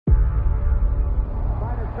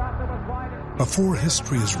Before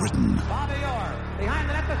history is written,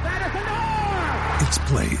 it's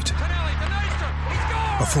played.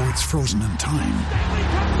 Before it's frozen in time,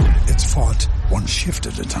 it's fought one shift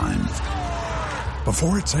at a time.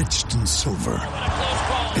 Before it's etched in silver,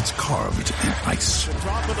 it's carved in ice.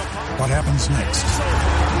 What happens next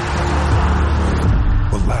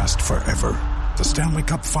will last forever. The Stanley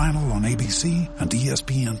Cup Final on ABC and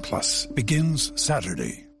ESPN Plus begins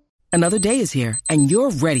Saturday. Another day is here, and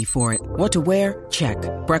you're ready for it. What to wear? Check.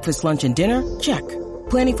 Breakfast, lunch, and dinner? Check.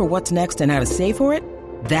 Planning for what's next and how to save for it?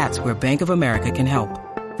 That's where Bank of America can help.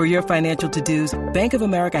 For your financial to-dos, Bank of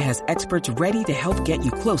America has experts ready to help get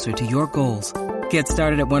you closer to your goals. Get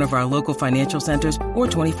started at one of our local financial centers or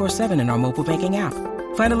 24/7 in our mobile banking app.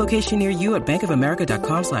 Find a location near you at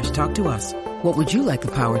bankofamerica.com/talktous. What would you like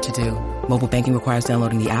the power to do? Mobile banking requires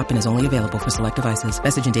downloading the app and is only available for select devices.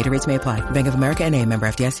 Message and data rates may apply. Bank of America N.A., member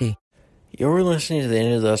FDIC. You're listening to the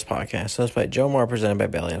Into Dust podcast, hosted by Joe Moore, presented by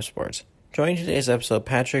Belly Up Sports. Joining today's episode,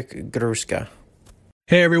 Patrick Gruszka.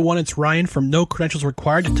 Hey everyone, it's Ryan from No Credentials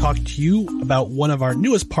Required to talk to you about one of our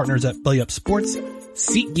newest partners at Belly Up Sports,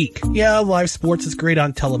 SeatGeek. Yeah, live sports is great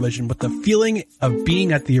on television, but the feeling of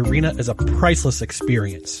being at the arena is a priceless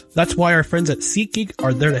experience. That's why our friends at SeatGeek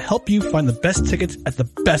are there to help you find the best tickets at the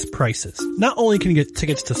best prices. Not only can you get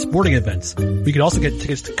tickets to sporting events, but you can also get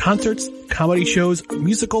tickets to concerts, comedy shows,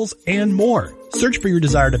 musicals, and more. Search for your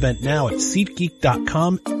desired event now at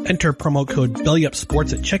SeatGeek.com, enter promo code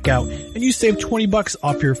BellyUpSports at checkout, and you save $20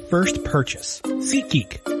 off your first purchase.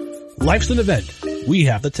 SeatGeek. Life's an event. We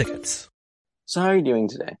have the tickets. So how are you doing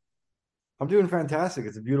today? I'm doing fantastic.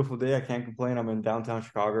 It's a beautiful day. I can't complain. I'm in downtown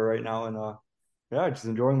Chicago right now, and just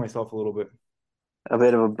enjoying myself a little bit. A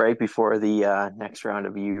bit of a break before the next round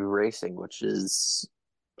of EU racing, which is,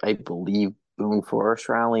 I believe, Boone Forest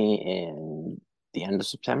Rally in the end of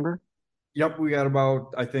September. Yep, we got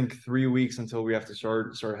about, I think, 3 weeks until we have to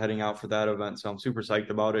start heading out for that event. So I'm super psyched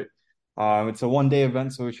about it. It's a one-day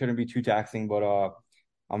event, so it shouldn't be too taxing. But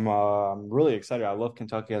I'm really excited. I love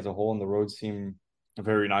Kentucky as a whole, and the roads seem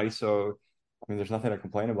very nice. So I mean, there's nothing to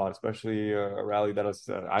complain about, especially a rally that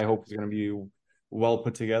I hope is going to be well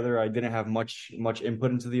put together. I didn't have much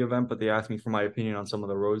input into the event, but they asked me for my opinion on some of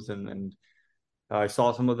the roads, and I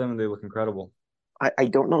saw some of them, and they look incredible. I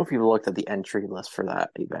don't know if you looked at the entry list for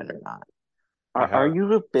that event or not. Are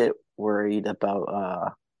you a bit worried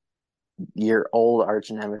about your old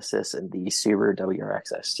arch nemesis in the Subaru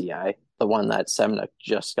WRX STI, the one that Semna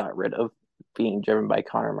just got rid of, being driven by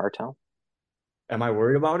Connor Martell? Am I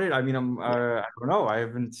worried about it? I mean, I don't know. I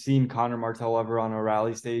haven't seen Connor Martell ever on a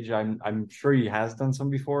rally stage. I'm sure he has done some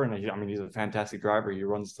before, and I mean, he's a fantastic driver. He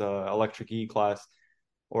runs the electric E class,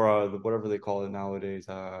 or whatever they call it nowadays.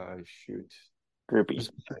 Group E.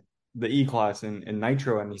 The E class in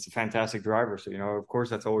Nitro, and he's a fantastic driver. So, of course,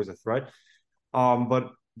 that's always a threat.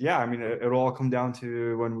 But yeah, I mean, it'll all come down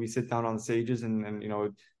to when we sit down on the stages,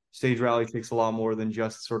 and stage rally takes a lot more than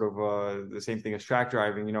just sort of the same thing as track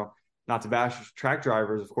driving. Not to bash track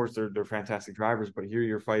drivers, of course, they're fantastic drivers, but here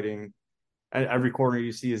you're fighting. Every corner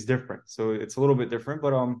you see is different, so it's a little bit different.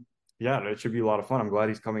 But yeah, it should be a lot of fun. I'm glad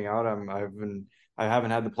he's coming out. I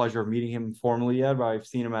haven't had the pleasure of meeting him formally yet, but I've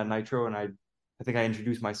seen him at Nitro, and I think I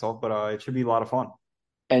introduced myself, but it should be a lot of fun.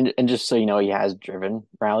 And just so you know, he has driven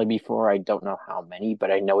rally before. I don't know how many, but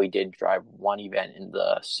I know he did drive one event in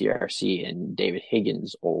the CRC in David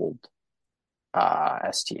Higgins' old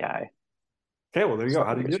STI. Okay, well, there you go.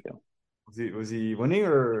 How did he do? Was he winning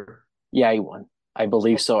or? Yeah, he won. I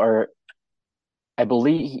believe so. Or I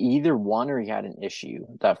believe he either won or he had an issue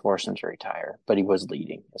that forced him to retire, but he was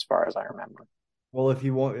leading as far as I remember. Well, if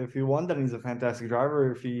he won, then he's a fantastic driver.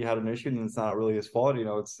 If he had an issue, then it's not really his fault.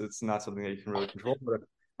 It's not something that you can really control. But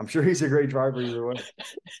I'm sure he's a great driver either way.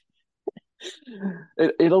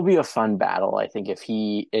 It'll be a fun battle. I think if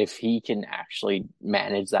he can actually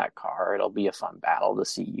manage that car, it'll be a fun battle to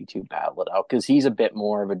see you two battle it out, because he's a bit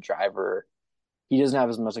more of a driver. He doesn't have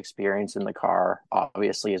as much experience in the car,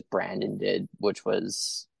 obviously, as Brandon did,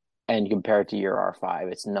 and compared to your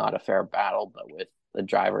R5, it's not a fair battle, but with a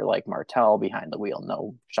driver like Martell behind the wheel,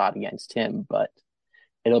 no shot against him, but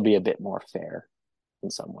it'll be a bit more fair in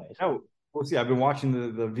some ways. Oh, we'll see. I've been watching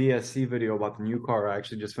the VSC video about the new car. I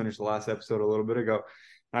actually just finished the last episode a little bit ago,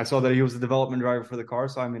 and I saw that he was the development driver for the car.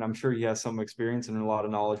 So, I mean, I'm sure he has some experience and a lot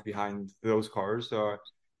of knowledge behind those cars. So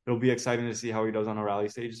it'll be exciting to see how he does on a rally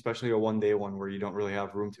stage, especially a one-day one where you don't really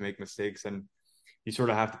have room to make mistakes, and you sort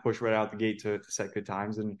of have to push right out the gate to set good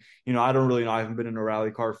times. And, I don't really know. I haven't been in a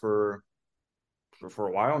rally car for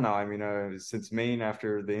a while now. I mean, since Maine,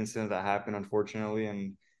 after the incident that happened, unfortunately,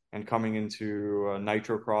 and coming into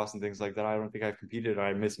Nitrocross and things like that, I don't think I've competed.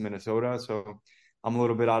 I miss Minnesota, so I'm a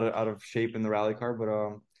little bit out of shape in the rally car, but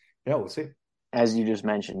yeah, we'll see. As you just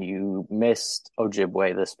mentioned, you missed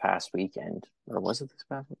Ojibwe this past weekend, or was it this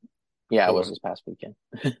past weekend? Yeah, it was this past weekend.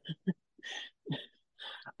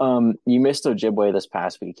 You missed Ojibwe this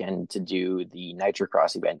past weekend to do the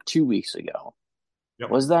Nitrocross event 2 weeks ago. Yep.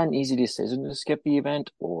 Was that an easy decision to skip the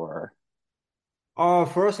event, or?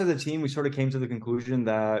 For us as a team, we sort of came to the conclusion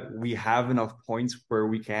that we have enough points where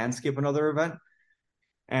we can skip another event.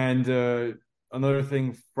 And another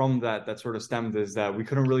thing from that sort of stemmed is that we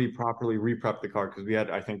couldn't really properly re-prep the car because we had,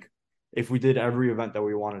 I think, if we did every event that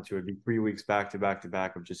we wanted to, it'd be 3 weeks back to back to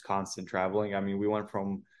back of just constant traveling. I mean, we went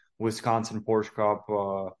from Wisconsin Porsche Cup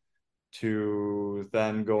to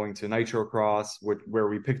then going to Nitrocross, where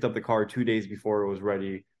we picked up the car 2 days before it was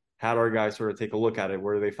ready, had our guys sort of take a look at it,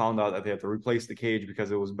 where they found out that they had to replace the cage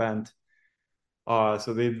because it was bent.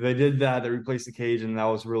 So they did that. They replaced the cage, and that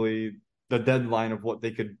was really the deadline of what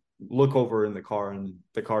they could look over in the car. And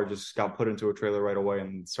the car just got put into a trailer right away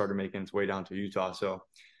and started making its way down to Utah. So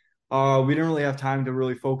we didn't really have time to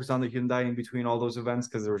really focus on the Hyundai in between all those events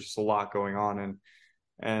because there was just a lot going on.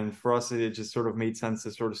 And for us, it just sort of made sense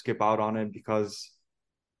to sort of skip out on it because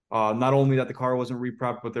not only that the car wasn't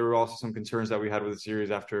re-prepped, but there were also some concerns that we had with the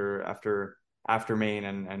series after Maine,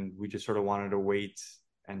 and we just sort of wanted to wait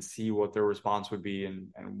and see what their response would be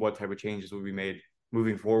and what type of changes would be made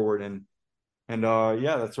moving forward. And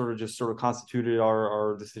yeah, that sort of constituted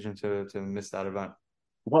our decision to miss that event.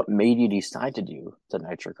 What made you decide to do the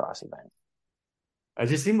Nitrocross event? It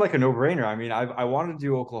just seemed like a no-brainer. I mean, I wanted to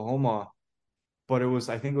do Oklahoma, but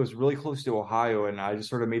I think it was really close to Ohio, and I just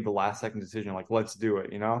sort of made the last second decision, like, let's do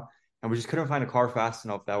it, you know? And we just couldn't find a car fast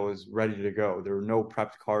enough that was ready to go. There were no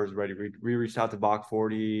prepped cars ready. We reached out to Bach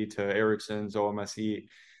 40, to Ericsson's, OMSE,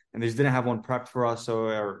 and they just didn't have one prepped for us.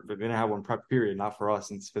 Or they didn't have one prepped, period, not for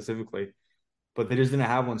us and specifically. But they just didn't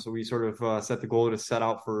have one. So we sort of set the goal to set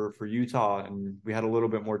out for Utah, and we had a little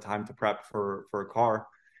bit more time to prep for a car.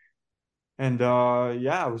 And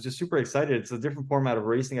yeah, I was just super excited. It's a different format of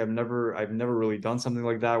racing. I've never really done something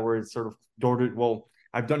like that where it's sort of well,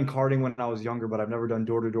 I've done karting when I was younger, but I've never done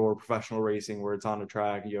door-to-door professional racing where it's on a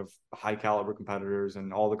track, you have high caliber competitors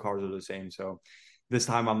and all the cars are the same. So this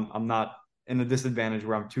time I'm not in a disadvantage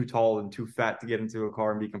where I'm too tall and too fat to get into a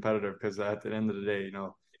car and be competitive because at the end of the day, you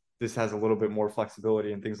know, this has a little bit more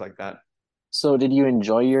flexibility and things like that. So did you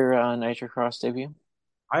enjoy your Nitrocross debut?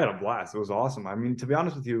 I had a blast. It was awesome. I mean, to be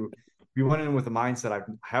honest with you, we went in with the mindset I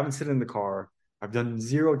haven't sit in the car. I've done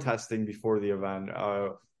zero testing before the event.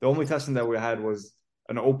 The only testing that we had was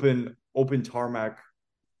an open tarmac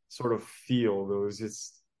sort of field. It was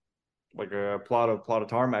just like a plot of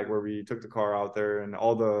tarmac where we took the car out there, and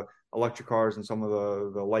all the electric cars and some of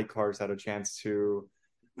the light cars had a chance to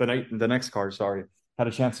the next car, sorry, had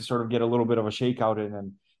a chance to sort of get a little bit of a shakeout in.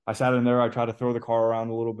 And I sat in there. I tried to throw the car around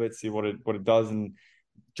a little bit, see what it does, and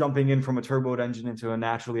jumping in from a turboed engine into a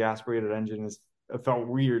naturally aspirated engine it felt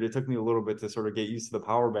weird. It took me a little bit to sort of get used to the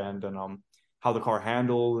power band and how the car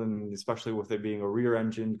handled, and especially with it being a rear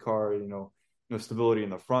engine car, you know, no stability in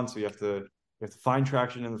the front, so you have to find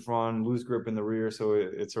traction in the front, lose grip in the rear, so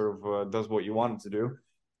it sort of does what you want it to do.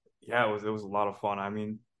 Yeah, it was a lot of fun. I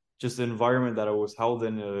mean, just the environment that it was held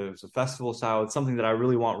in, it was a festival style. It's something that I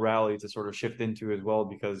really want rally to sort of shift into as well,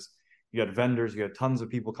 because you had vendors, you had tons of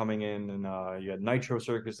people coming in, and you had Nitro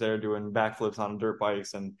Circus there doing backflips on dirt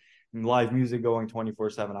bikes and live music going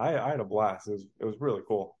 24/7. I had a blast. It was really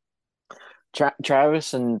cool.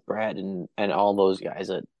 Travis and Brad and all those guys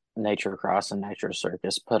at Nitrocross and Nitro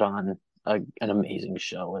Circus put on an amazing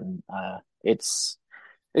show, and it's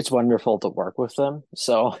wonderful to work with them.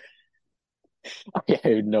 So I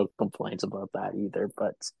have no complaints about that either.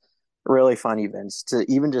 But really fun events to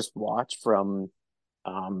even just watch from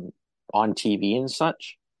on TV and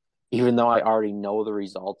such. Even though I already know the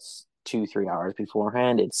results 2-3 hours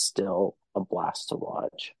beforehand, it's still a blast to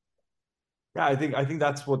watch. Yeah, I think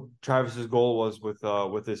that's what Travis's goal was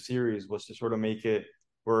with this series, was to sort of make it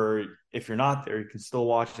where if you're not there, you can still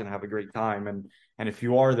watch and have a great time, and if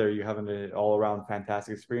you are there, you have an all around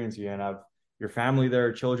fantastic experience. You can have your family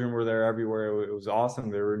there, children were there everywhere. It was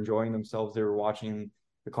awesome. They were enjoying themselves. They were watching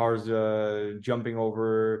the cars jumping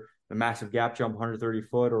over the massive gap jump 130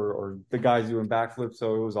 foot, or the guys doing backflips.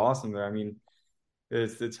 So it was awesome there. I mean,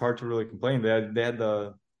 it's hard to really complain. They had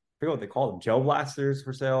the, I forget what they call them, gel blasters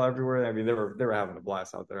for sale everywhere. I mean, they were having a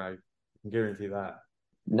blast out there. I can guarantee that.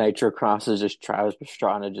 Nitrocross is just Travis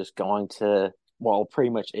Pastrana just going to, well,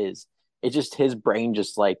 pretty much is. It's just his brain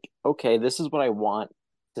just like, okay, this is what I want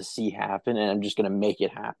to see happen, and I'm just going to make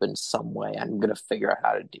it happen some way. I'm going to figure out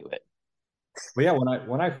how to do it. But yeah,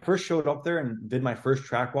 when I first showed up there and did my first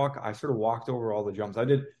track walk, I sort of walked over all the jumps. I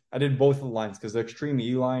did I did both of the lines because the Extreme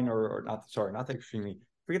E line or not, sorry, not the Extreme E,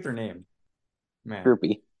 forget their name, man.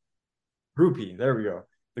 Groupie. Group E, there we go.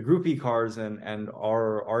 The Group E cars and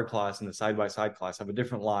our class and the side by side class have a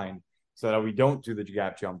different line so that we don't do the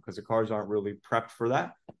gap jump because the cars aren't really prepped for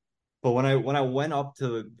that. But when I went up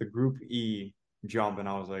to the Group E jump and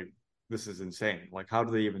I was like, this is insane. Like, how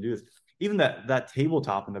do they even do this? Even that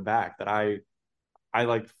tabletop in the back that I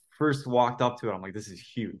like first walked up to it, I'm like, this is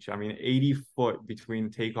huge. I mean, 80 foot between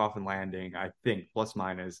takeoff and landing, I think, plus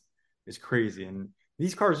minus, is crazy. And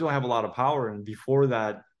these cars don't have a lot of power. And before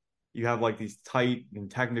that, you have like these tight and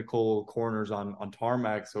technical corners on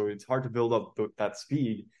tarmac, so it's hard to build up that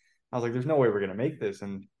speed. I was like, there's no way we're gonna make this,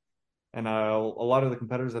 and a lot of the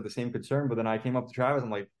competitors had the same concern. But then I came up to Travis. I'm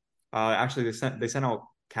like, actually, they sent out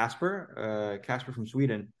Casper from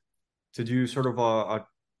Sweden to do sort of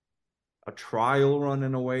a trial run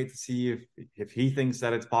in a way to see if he thinks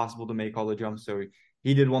that it's possible to make all the jumps. So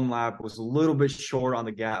he did one lap, was a little bit short on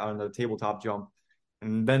the tabletop jump.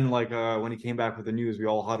 And then like when he came back with the news, we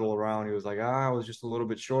all huddle around. He was like, I was just a little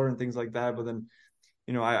bit short and things like that. But then,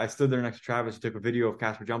 I stood there next to Travis, took a video of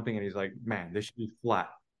Casper jumping, and he's like, man, this should be flat.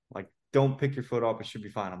 Like, don't pick your foot up. It should be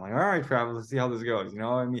fine. I'm like, all right, Travis, let's see how this goes.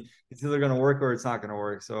 I mean, it's either going to work or it's not going to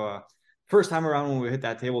work. So first time around when we hit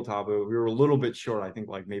that tabletop, we were a little bit short, I think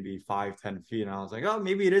like maybe 5-10 feet. And I was like, oh,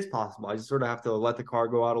 maybe it is possible. I just sort of have to let the car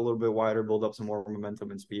go out a little bit wider, build up some more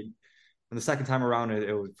momentum and speed. And the second time around, it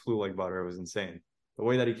flew like butter. It was insane. The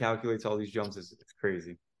way that he calculates all these jumps is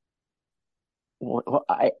crazy. Well,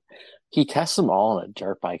 he tests them all on a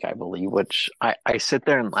dirt bike, I believe, which I sit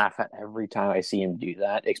there and laugh at every time I see him do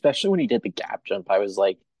that, especially when he did the gap jump. I was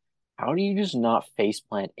like, how do you just not face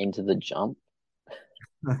plant into the jump?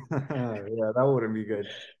 Yeah, that wouldn't be good.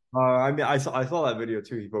 I mean, I saw that video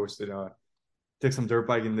too. He posted, took some dirt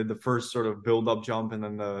bike and did the first sort of build up jump and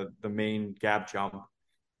then the main gap jump.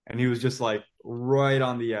 And he was just like right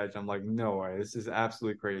on the edge. I'm like, no way, this is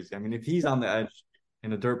absolutely crazy. I mean, if he's on the edge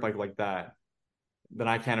in a dirt bike like that, then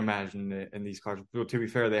I can't imagine it in these cars. Well, to be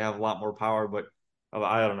fair, they have a lot more power, but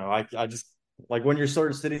I don't know. I just like when you're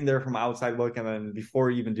sort of sitting there from outside looking, and then before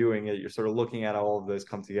even doing it, you're sort of looking at all of this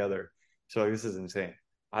come together. So this is insane.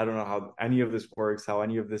 I don't know how any of this works, how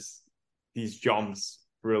any of these jumps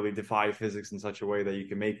really defy physics in such a way that you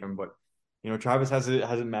can make them. But Travis has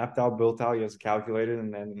it mapped out, built out. He has it calculated,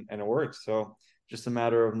 and it works. So just a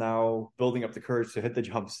matter of now building up the courage to hit the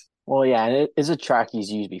jumps. Well, yeah, and it is a track he's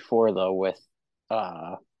used before though with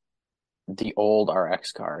the old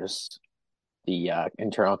RX cars, the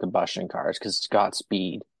internal combustion cars, because Scott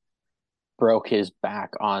Speed broke his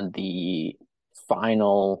back on the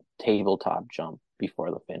final tabletop jump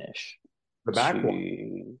before the finish. The back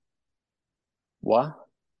one. What?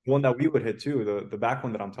 One that we would hit too, the back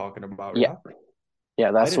one that I'm talking about. Yeah.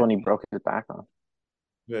 Yeah, that's the one he broke his back on.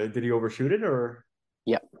 Did he overshoot it or?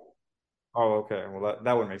 Yep. Oh, okay. Well,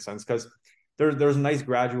 that would make sense because there's a nice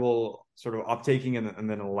gradual sort of uptaking and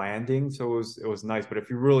then a landing. So it was nice. But if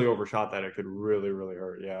you really overshot that, it could really, really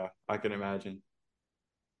hurt. Yeah, I can imagine.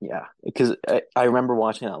 Yeah, because I remember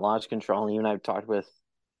watching that launch control, and you and I've talked with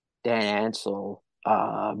Dan Ansel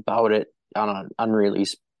about it on an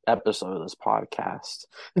unreleased episode of this podcast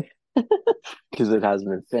because it hasn't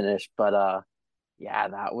been finished. But yeah,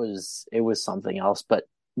 it was something else. But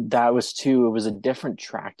it was a different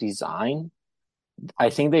track design.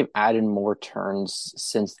 I think they've added more turns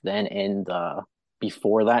since then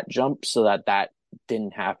before that jump so that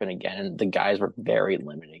didn't happen again. And the guys were very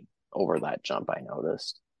limiting over that jump, I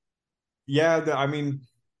noticed. Yeah, I mean,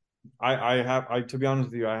 I to be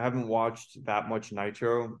honest with you, I haven't watched that much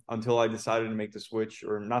Nitro until I decided to make the switch,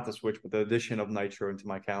 or not the switch, but the addition of Nitro into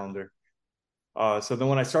my calendar. So then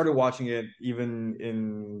when I started watching it, even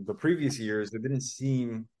in the previous years, it didn't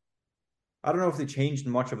seem. I don't know if they changed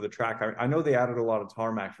much of the track. I know they added a lot of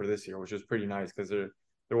tarmac for this year, which was pretty nice because there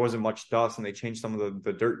wasn't much dust, and they changed some of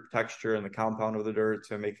the dirt texture and the compound of the dirt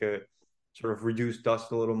to make it sort of reduce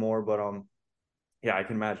dust a little more. But yeah, I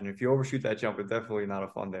can imagine if you overshoot that jump, it's definitely not a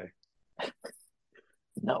fun day.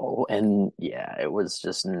 No, and yeah, it was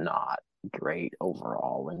just not great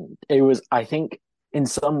overall. And it was, I think, in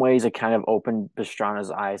some ways, it kind of opened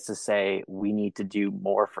Pastrana's eyes to say we need to do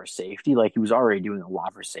more for safety. Like he was already doing a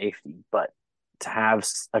lot for safety, but to have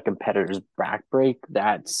a competitor's back break,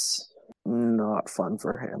 that's not fun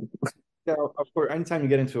for him. Yeah, of course. Anytime you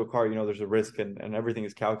get into a car, there's a risk, and everything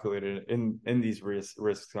is calculated in these risks.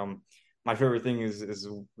 My favorite thing is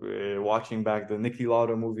watching back the Niki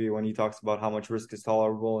Lauda movie when he talks about how much risk is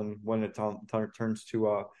tolerable and when it turns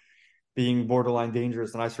to being borderline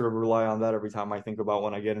dangerous. And I sort of rely on that every time I think about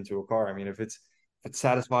when I get into a car. I mean, if it's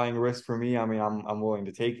satisfying risk for me, I mean, I'm willing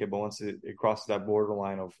to take it. But once it crosses that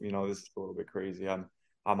borderline of, this is a little bit crazy, I'm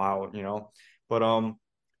out, But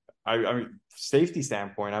I mean, safety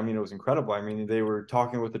standpoint, I mean, it was incredible. I mean, they were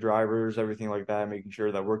talking with the drivers, everything like that, making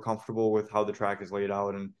sure that we're comfortable with how the track is laid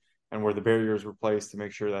out and where the barriers were placed to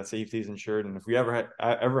make sure that safety is ensured. And if we ever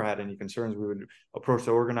had any concerns, we would approach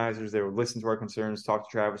the organizers. They would listen to our concerns, talk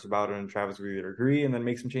to Travis about it, and Travis would either agree and then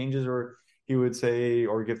make some changes, or he would say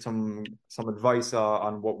or give some advice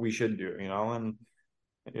on what we should do.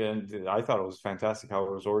 And I thought it was fantastic how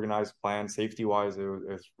it was organized, planned, safety wise. It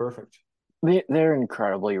was perfect. They're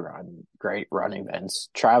incredibly great run events.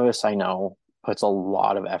 Travis, I know, puts a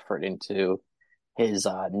lot of effort into his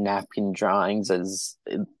napkin drawings, as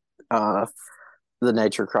uh, the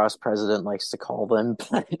Nitrocross president likes to call them.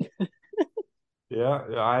 Yeah,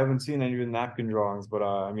 I haven't seen any of the napkin drawings, but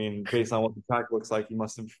I mean, based on what the track looks like, he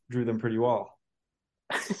must have drew them pretty well.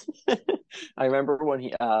 I remember when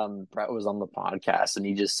Brett was on the podcast and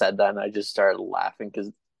he just said that, and I just started laughing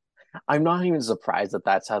because I'm not even surprised that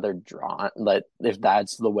that's how they're drawn. That if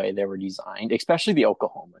that's the way they were designed, especially the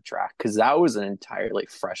Oklahoma track, because that was an entirely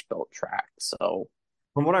fresh built track. So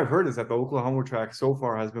From what I've heard is that the Oklahoma track so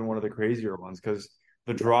far has been one of the crazier ones because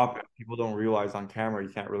the drop, people don't realize on camera, you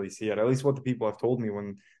can't really see it. At least what the people have told me,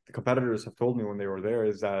 when the competitors have told me when they were there,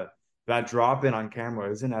 is that drop in on camera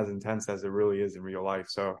isn't as intense as it really is in real life.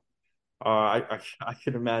 So I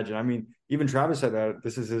can imagine. I mean, even Travis said that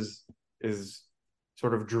this is his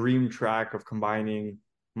sort of dream track of combining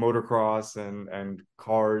motocross and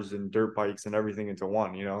cars and dirt bikes and everything into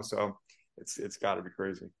one, So it's got to be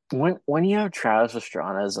crazy. when you have Travis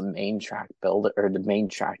Pastrana as a main track builder or the main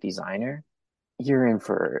track designer, you're in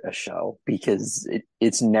for a show because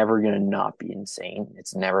it's never going to not be insane.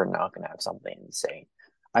 It's never not going to have something insane.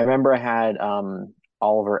 I remember I had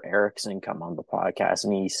Oliver Erickson come on the podcast,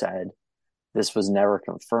 and he said this was never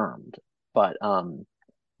confirmed, but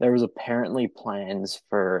there was apparently plans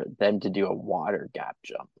for them to do a water gap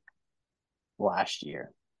jump last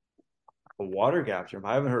year. A water gap jump.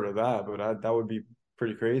 I haven't heard of that, but that would be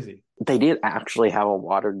pretty crazy. They did actually have a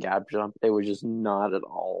water gap jump. It was just not at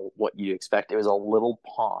all what you expect. It was a little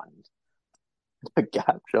pond, a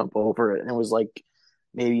gap jump over it, and it was like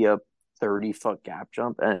maybe a 30-foot gap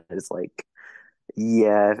jump, and it's like,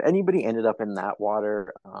 yeah, if anybody ended up in that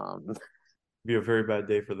water, Be a very bad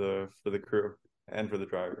day for the crew and for the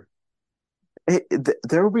driver.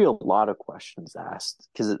 there will be a lot of questions asked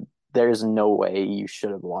because there's no way you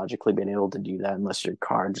should have logically been able to do that unless your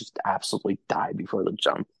car just absolutely died before the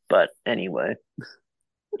jump. But anyway.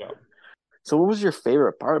 Yeah. So what was your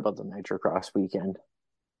favorite part about the Nitrocross weekend?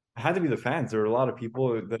 It had to be the fans. There were a lot of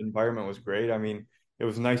people. The environment was great. I mean, it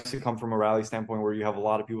was nice to come from a rally standpoint where you have a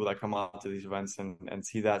lot of people that come out to these events and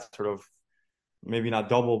see that sort of, maybe not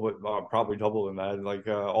double, but probably double in that, like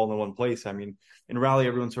all in one place. I mean, in rally,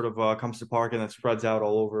 everyone sort of comes to park and then spreads out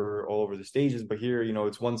all over the stages. But here,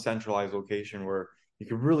 it's one centralized location where you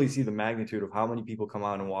can really see the magnitude of how many people come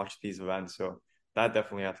out and watch these events. So that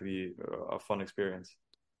definitely had to be a fun experience.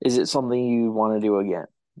 Is it something you want to do again?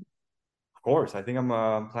 Of course, I think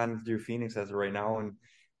I'm planning to do Phoenix as of right now and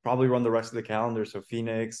probably run the rest of the calendar. So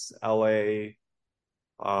Phoenix, LA,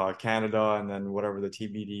 Canada, and then whatever the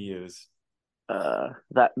TBD is.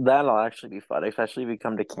 That'll actually be fun, especially if we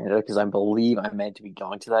come to Canada, because I believe I'm meant to be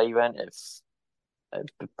going to that event.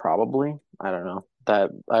 If probably, I don't know, that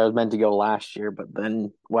I was meant to go last year, but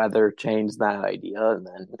then weather changed that idea, and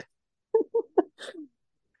then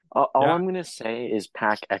all Yeah, I'm gonna say is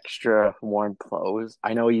pack extra warm clothes.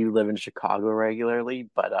 I know you live in Chicago regularly,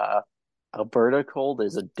 but Alberta cold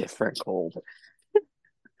is a different cold.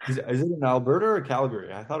 is it in Alberta or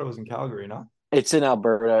Calgary? I thought it was in Calgary, no? It's in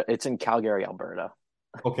Alberta. It's in Calgary, Alberta.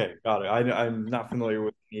 Okay, got it. I'm not familiar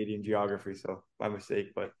with Canadian geography, so my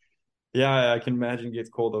mistake. But yeah, I can imagine it gets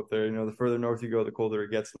cold up there. The further north you go, the colder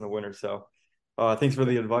it gets in the winter. So, thanks for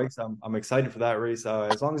the advice. I'm excited for that race.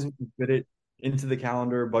 As long as we can fit it into the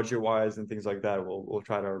calendar, budget wise, and things like that, we'll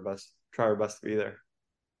try our best. Try our best to be there.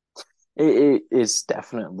 It is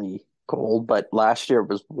definitely cold, but last year it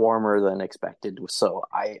was warmer than expected. So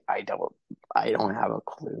I don't have a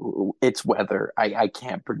clue. It's weather. I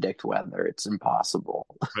can't predict weather. It's impossible.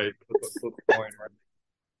 Right. Flip a coin, right?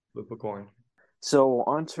 Flip a coin. So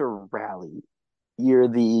on to rally. You're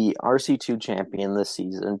the RC2 champion this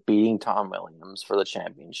season, beating Tom Williams for the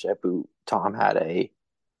championship, who Tom had a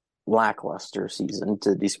lackluster season,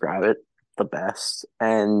 to describe it the best.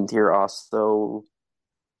 And you're also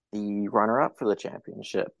the runner-up for the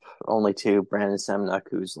championship, only to Brandon Semnuk,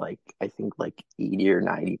 who's I think 80 or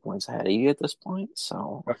 90 points ahead of you at this point.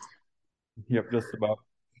 So Yep, just about.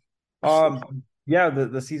 Um, Yeah,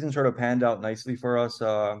 the season sort of panned out nicely for us.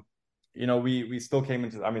 We still came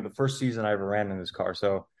into, I mean, the first season I ever ran in this car,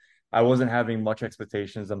 so I wasn't having much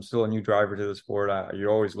expectations. I'm still a new driver to the sport. You're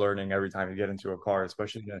always learning every time you get into a car,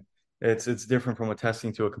 especially it's different from a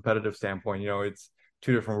testing to a competitive standpoint. It's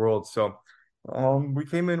two different worlds. So we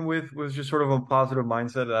came in with just sort of a positive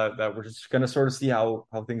mindset that we're just gonna sort of see how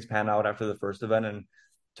things pan out after the first event. And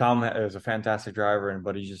Tom is a fantastic driver,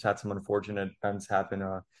 but he just had some unfortunate events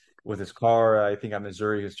happen with his car. I think at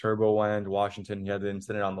Missouri his turbo went. Washington, he had the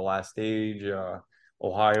incident on the last stage.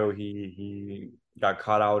 Ohio, he got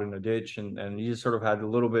caught out in a ditch, and he just sort of had a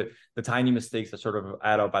little bit the tiny mistakes that sort of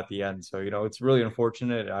add up at the end. So it's really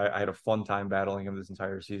unfortunate. I had a fun time battling him this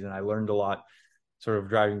entire season. I learned a lot, sort of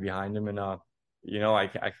driving behind him, and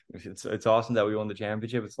it's awesome that we won the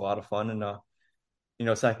championship. It's a lot of fun,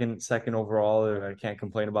 and second overall, I can't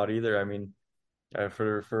complain about either. I mean,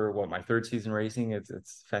 for what, my third season racing, it's a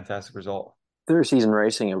fantastic result. Third season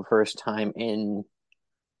racing and first time in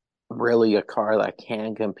really a car that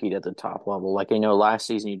can compete at the top level. Like I know last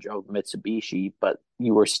season you drove Mitsubishi, but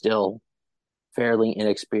you were still fairly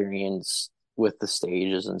inexperienced with the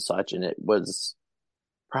stages and such, and it was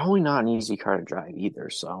probably not an easy car to drive either.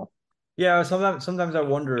 So Yeah, sometimes I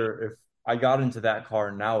wonder if I got into that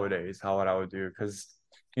car nowadays, how I would do. Because,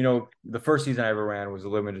 the first season I ever ran was a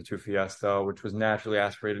limited to Fiesta, which was naturally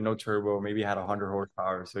aspirated, no turbo, maybe had 100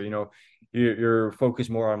 horsepower. So, you're focused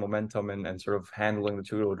more on momentum and sort of handling the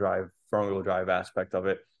two-wheel drive, front-wheel drive aspect of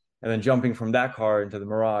it. And then jumping from that car into the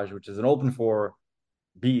Mirage, which is an open four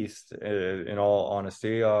beast, in all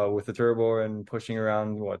honesty, with the turbo and pushing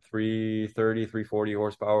around, what, 330, 340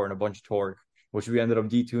 horsepower and a bunch of torque, which we ended up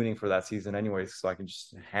detuning for that season anyways, so I can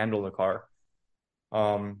just handle the car.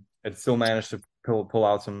 It still managed to pull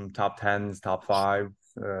out some top tens, top five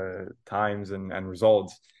times and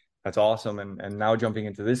results. That's awesome. And now jumping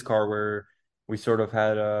into this car where we sort of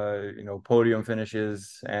had podium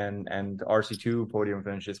finishes and RC2 podium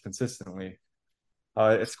finishes consistently.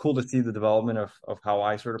 It's cool to see the development of how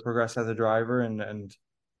I sort of progress as a driver, and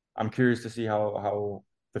I'm curious to see how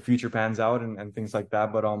the future pans out and things like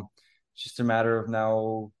that. But it's just a matter of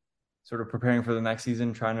now sort of preparing for the next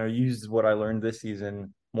season, trying to use what I learned this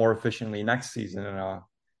season more efficiently next season,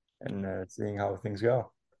 and seeing how things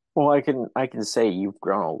go. well, I can say you've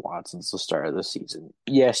grown a lot since the start of the season.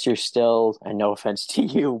 Yes, you're still, and no offense to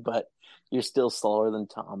you, but you're still slower than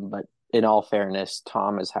Tom. But in all fairness,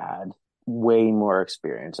 Tom has had way more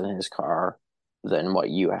experience in his car than what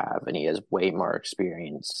you have, and he has way more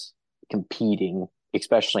experience competing,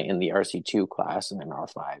 especially in the RC2 class and in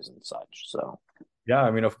R5s and such. So Yeah,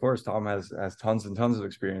 I mean, of course, Tom has tons and tons of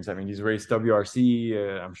experience. I mean, he's raced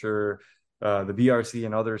WRC, I'm sure, the BRC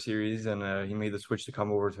and other series, and he made the switch to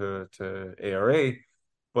come over to ARA.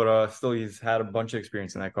 But still, he's had a bunch of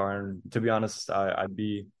experience in that car. And to be honest, I'd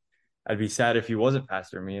be sad if he wasn't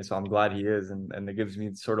faster than me. So I'm glad he is, and it gives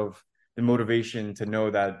me sort of the motivation to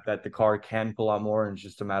know that the car can pull out more, and it's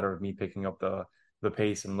just a matter of me picking up the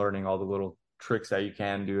pace and learning all the little tricks that you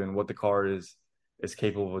can do and what the car is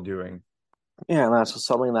capable of doing. yeah, and that's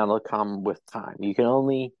something that'll come with time. You can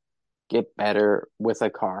only get better with a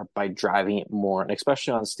car by driving it more, and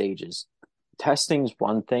especially on stages. Testing's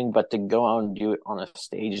one thing, but to go out and do it on a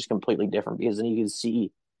stage is completely different because then you can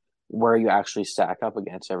see where you actually stack up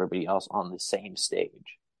against everybody else on the same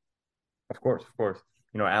stage. Of course, of course.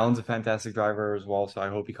 Alan's a fantastic driver as well, so I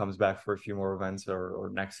hope he comes back for a few more events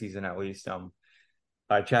or next season at least.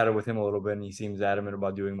 I chatted with him a little bit, and he seems adamant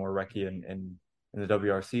about doing more recce in the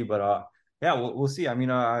WRC. But yeah, we'll see. I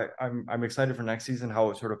mean, I'm excited for next season how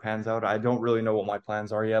it sort of pans out. I don't really know what my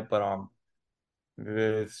plans are yet, but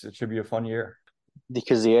it should be a fun year.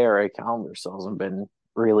 Because the ARA calendar still hasn't been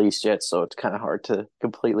released yet, so it's kind of hard to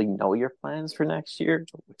completely know your plans for next year,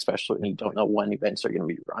 especially when you don't know when events are going to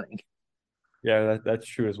be running. Yeah, that's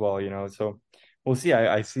true as well. So we'll see.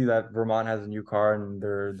 I see that Vermont has a new car, and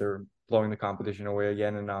they're blowing the competition away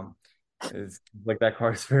again, and it's like that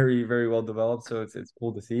car is very very well developed, so it's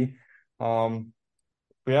cool to see. Um,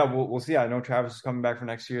 but yeah, we'll see. I know Travis is coming back for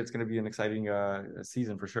next year. It's going to be an exciting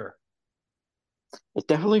season for sure. It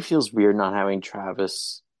definitely feels weird not having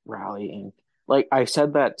Travis rallying. Like I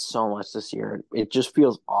said that so much this year. It just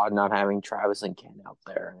feels odd not having Travis and Ken out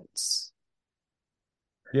there.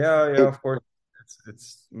 Yeah, It of course.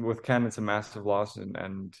 It's with Ken, it's a massive loss,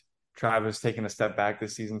 and Travis taking a step back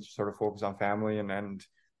this season to sort of focus on family and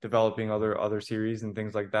developing other series and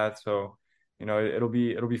things like that. So, it'll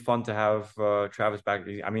be fun to have Travis back.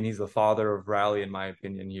 I mean, he's the father of rally in my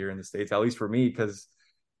opinion here in the States, at least for me, because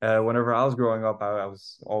whenever I was growing up, I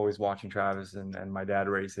was always watching Travis and my dad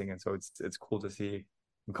racing, and so it's cool to see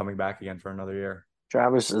him coming back again for another year.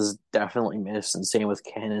 Travis is definitely missed, and same with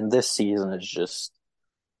Ken. And this season is just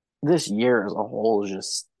this year as a whole is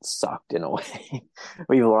just sucked in a way.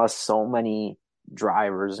 We've lost so many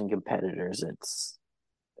drivers and competitors.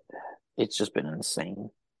 It's just been insane.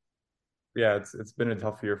 Yeah, it's been a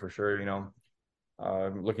tough year for sure,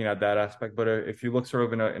 looking at that aspect. But if you look sort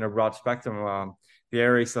of in a broad spectrum, the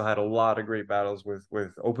area still had a lot of great battles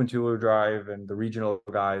with open two-wheel drive and the regional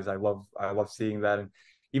guys. I love seeing that, and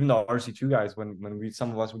even the RC2 guys. When we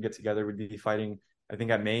some of us would get together, we'd be fighting. I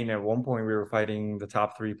think at Maine at one point we were fighting the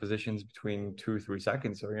top three positions between 2 3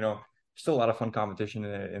 seconds. So still a lot of fun competition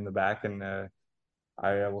in the back, and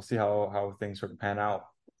I will see how things sort of pan out.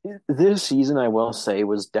 This season, I will say,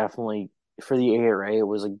 was definitely for the ARA. It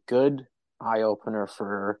was a good eye opener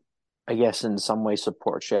for, I guess, in some way,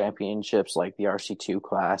 support championships like the RC2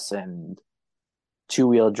 class and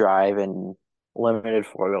two-wheel drive and limited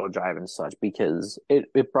four-wheel drive and such, because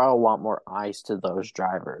it brought a lot more eyes to those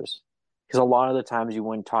drivers. Because a lot of the times you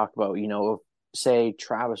wouldn't talk about, if, say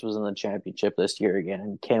Travis was in the championship this year again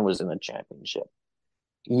and Ken was in the championship,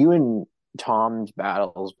 you and Tom's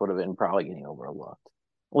battles would have been probably getting overlooked.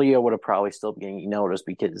 Leah would have probably still been getting noticed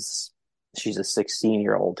because she's a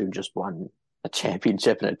 16-year-old who just won a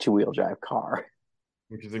championship in a two-wheel drive car.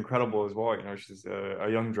 Which is incredible as well. She's a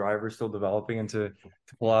young driver still developing, and to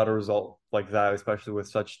pull out a result like that, especially with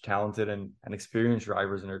such talented and experienced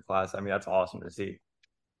drivers in her class. I mean, that's awesome to see.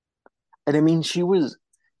 And I mean, she was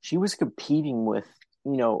competing with,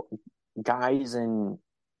 guys in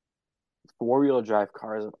four-wheel drive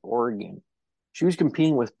cars in Oregon. She was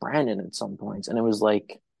competing with Brandon at some points, and it was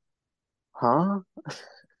like, huh?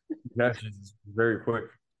 Yeah, she's very quick.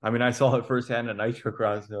 I mean, I saw it firsthand at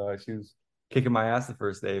Nitrocross. She was kicking my ass the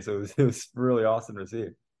first day, so it was really awesome to see.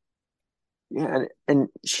 Yeah, and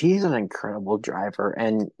she's an incredible driver,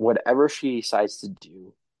 and whatever she decides to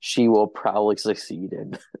do, she will probably succeed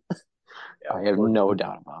in. Yeah, I of have course. no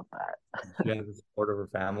doubt about that. She has the support of her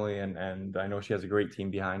family, and I know she has a great team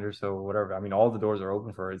behind her. So whatever, I mean, all the doors are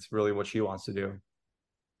open for her. It's really what she wants to do.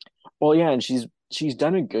 Well, yeah, and she's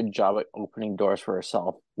done a good job at opening doors for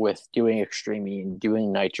herself with doing Extreme E and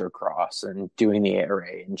doing Nitrocross and doing the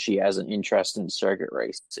ARA, and she has an interest in circuit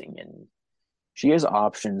racing, and she has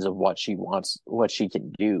options of what she wants, what she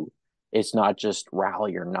can do. It's not just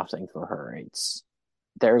rally or nothing for her.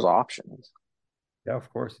 There's options, Yeah, of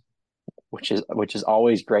course. which is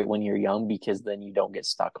always great when you're young because then you don't get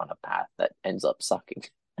stuck on a path that ends up sucking.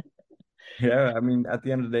 Yeah, I mean, at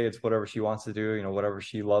the end of the day, it's whatever she wants to do, whatever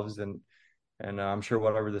she loves, and I'm sure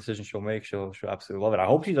whatever decision she'll make, she'll absolutely love it. I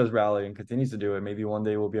hope she does rally and continues to do it. Maybe one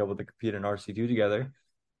day we'll be able to compete in RC2 together.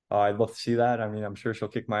 I'd love to see that. I mean, I'm sure she'll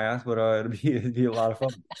kick my ass, but it'd be a lot of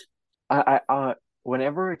fun.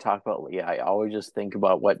 Whenever I talk about Leah, I always just think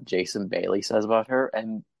about what Jason Bailey says about her,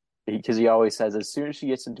 and because he always says as soon as she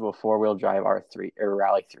gets into a four-wheel drive R3 or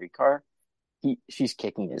Rally 3 car, she's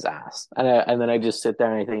kicking his ass. And then I just sit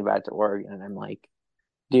there and I think back to Oregon and I'm like,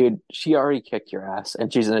 dude, she already kicked your ass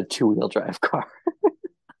and she's in a two-wheel drive car.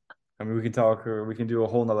 I mean, we can talk, or we can do a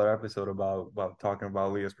whole nother episode about talking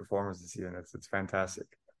about Leah's performance this season. It's fantastic.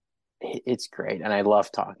 It's great and I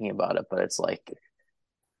love talking about it, but it's like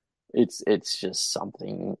it's just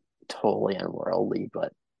something totally unworldly.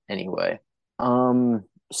 But anyway,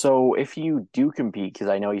 so if you do compete, because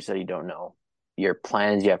I know you said you don't know your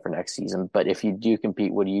plans yet for next season, but if you do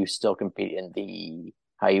compete, would you still compete in the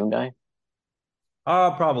Hyundai?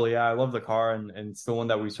 Probably, yeah. I love the car, and it's the one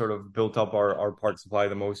that we sort of built up our part supply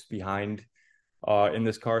the most behind in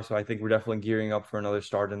this car. So I think we're definitely gearing up for another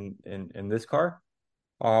start in this car.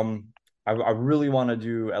 Um, I really want to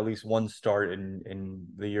do at least one start in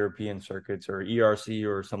the European circuits or ERC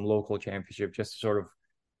or some local championship, just to sort of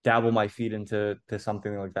dabble my feet into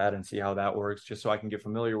something like that and see how that works, just so I can get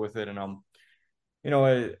familiar with it. And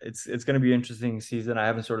it's going to be an interesting season. I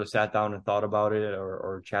haven't sort of sat down and thought about it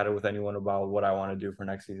or chatted with anyone about what I want to do for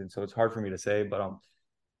next season. So it's hard for me to say, but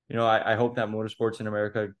I hope that motorsports in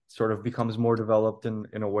America sort of becomes more developed in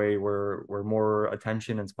a way where more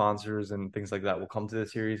attention and sponsors and things like that will come to the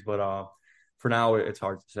series. But for now, it's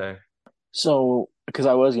hard to say. So, because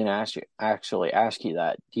I was going to ask you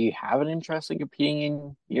that, do you have an interest in competing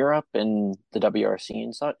in Europe and the WRC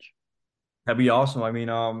and such? That'd be awesome. I mean,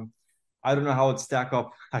 I don't know how it stack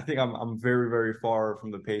up. I think I'm very, very far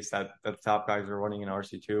from the pace that the top guys are running in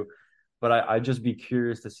RC2, but I'd just be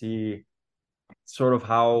curious to see sort of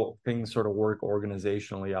how things sort of work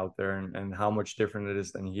organizationally out there, and how much different it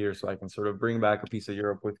is than here, so I can sort of bring back a piece of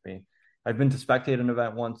Europe with me. I've been to spectate an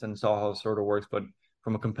event once and saw how it sort of works, but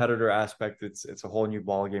from a competitor aspect, it's a whole new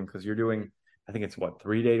ball game, because you're doing, I think it's what,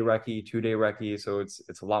 3-day recce, 2-day recce, so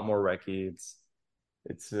it's a lot more recce.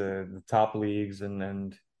 it's the top leagues,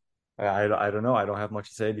 and I don't know. I don't have much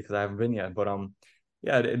to say because I haven't been yet. But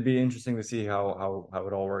yeah, it'd be interesting to see how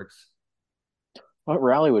it all works. What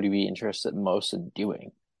rally would you be interested most in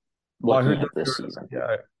doing, Well, I looking heard at this season?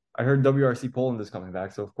 yeah, I heard WRC Poland is coming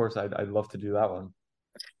back, so of course I'd love to do that one.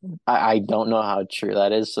 I don't know how true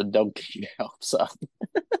that is, so don't get your hopes up.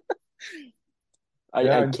 I,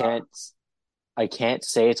 Yeah, I can't I can't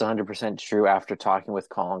say it's 100% true after talking with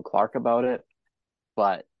Colin Clark about it,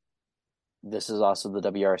 but this is also the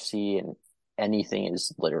WRC and anything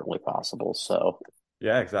is literally possible. So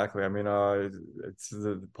yeah, exactly. I mean, it's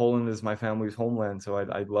Poland is my family's homeland, so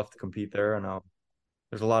I'd love to compete there, and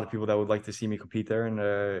there's a lot of people that would like to see me compete there, and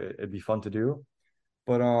it'd be fun to do.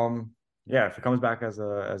 But yeah, if it comes back as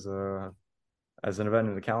an event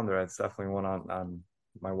in the calendar, it's definitely one on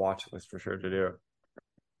my watch list for sure to do.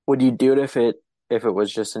 would you do it if it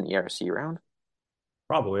was just an ERC round?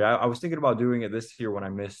 Probably. I was thinking about doing it this year when I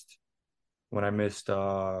missed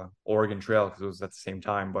Oregon Trail because it was at the same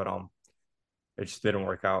time, but it just didn't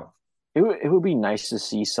work out. It would be nice to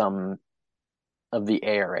see some of the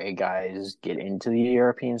ARA guys get into the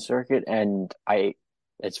European circuit. And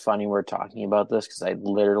it's funny we're talking about this because I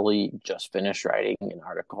literally just finished writing an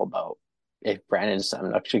article about if Brandon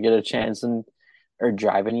Semnuk should get a chance or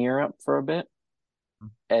drive in Europe for a bit.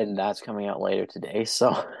 And that's coming out later today.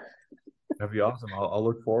 So That'd be awesome. I'll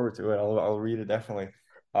look forward to it. I'll read it definitely.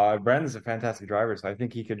 Brandon's a fantastic driver, so I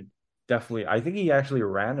think he could definitely. I think he actually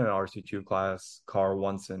ran an RC2 class car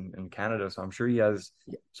once in Canada, so I'm sure he has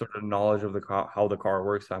sort of knowledge of the car, how the car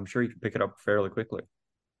works. So I'm sure he can pick it up fairly quickly.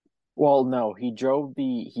 well, no, he drove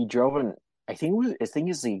an I think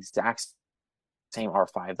it's the exact same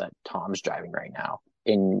R5 that Tom's driving right now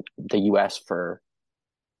in the US for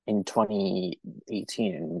in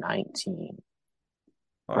 2018 and 19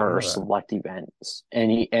 Oh, I didn't for know that. select events.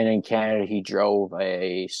 And in Canada he drove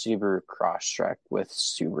a Subaru Crosstrek with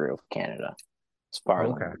Subaru of Canada, as far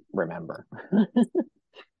as I Okay. remember.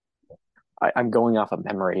 I'm going off of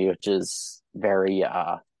memory, which is very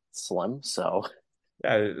slim. So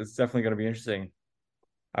Yeah, it's definitely going to be interesting.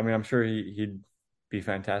 I mean, I'm sure he'd be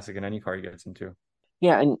fantastic in any car he gets into.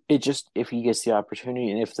 yeah, and it just if he gets the opportunity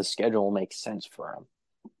and if the schedule makes sense for him.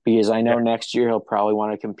 Because I Yeah, know next year he'll probably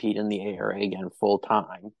want to compete in the ARA again full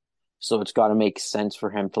time. So it's got to make sense for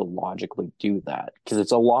him to logically do that because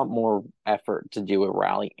it's a lot more effort to do a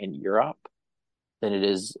rally in Europe than it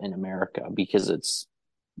is in America because it's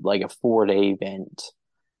like a 4 day event,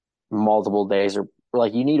 multiple days, or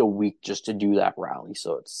like you need a week just to do that rally.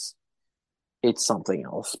 So it's something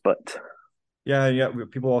else. But yeah.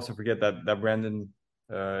 People also forget that Brandon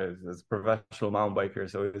is a professional mountain biker,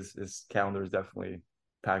 so his calendar is definitely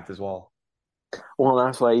packed as well. well,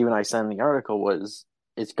 that's why even I sent in the article was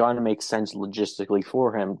it's got to make sense logistically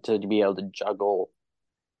for him to be able to juggle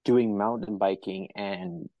doing mountain biking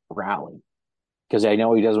and rally because I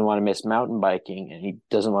know he doesn't want to miss mountain biking and he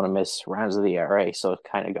doesn't want to miss rounds of the ARA. So it's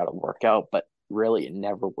kind of got to work out, but really it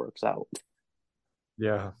never works out.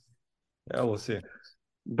 Yeah, yeah, we'll see.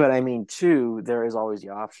 But I mean, too, there is always the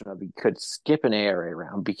option of he could skip an ARA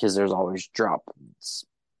round because there's always drop points.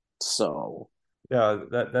 So Yeah,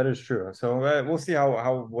 that is true. So we'll see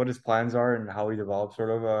how what his plans are and how he develops sort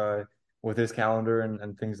of with his calendar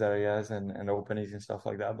and things that he has and openings and stuff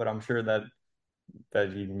like that. But I'm sure that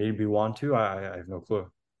he maybe want to. I have no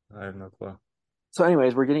clue. I have no clue. so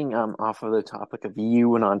anyways, we're getting off of the topic of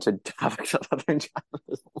you and onto topics of other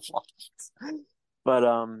drivers. But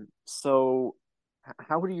so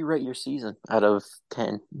how would you rate your season out of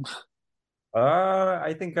 10?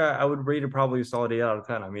 I think I would rate it probably a solid 8 out of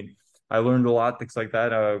 10. I mean, I learned a lot, things like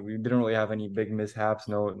that. We didn't really have any big mishaps,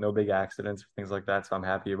 no big accidents, things like that. So I'm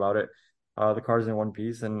happy about it. The car's in one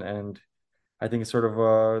piece, and I think it's sort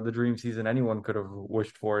of the dream season anyone could have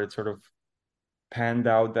wished for. It sort of panned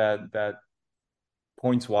out that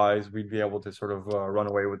points wise, we'd be able to sort of run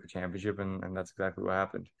away with the championship, and that's exactly what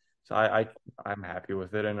happened. So I'm happy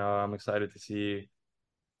with it, and I'm excited to see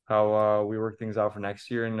how we work things out for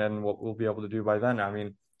next year, and then what we'll be able to do by then. I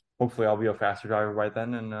mean, hopefully, I'll be a faster driver by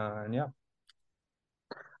then, and yeah,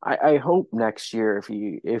 I hope next year if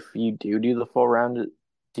you do the full round,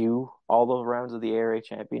 do all the rounds of the ARA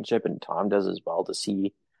championship and Tom does as well to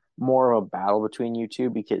see more of a battle between you two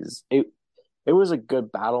because it was a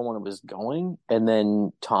good battle when it was going and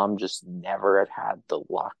then Tom just never had the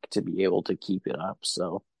luck to be able to keep it up.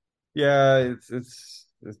 So yeah, it's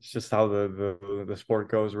just how the sport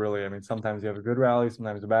goes, really. I mean, sometimes you have a good rally,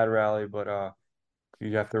 sometimes a bad rally, but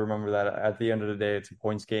you have to remember that at the end of the day, it's a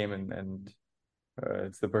points game, and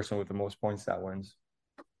it's the person with the most points that wins.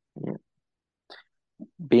 yeah.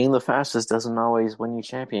 Being the fastest doesn't always win you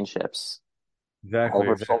championships. Exactly,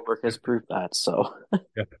 Oliver exactly. Solberg has proved that. So,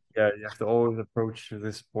 Yeah, yeah, you have to always approach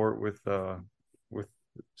this sport with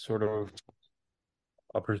sort of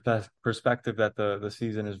a perspective that the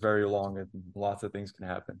season is very long and lots of things can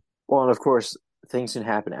happen. well, and of course, things can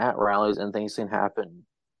happen at rallies and things can happen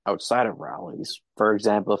outside of rallies. For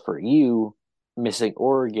example, for you, missing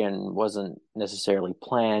Oregon wasn't necessarily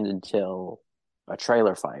planned until a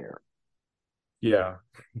trailer fire. Yeah,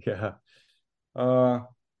 yeah. Uh,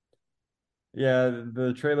 yeah,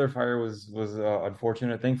 the trailer fire was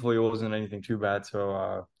unfortunate. Thankfully, it wasn't anything too bad,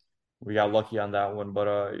 so we got lucky on that one. But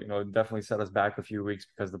it definitely set us back a few weeks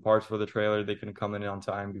because the parts for the trailer they couldn't come in on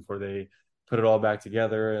time before they put it all back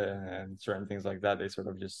together and certain things like that. They sort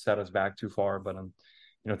of just set us back too far. But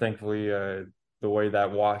thankfully, the way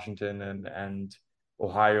that Washington and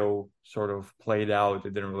Ohio sort of played out,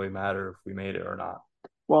 it didn't really matter if we made it or not.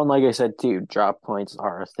 Well, and like I said too, drop points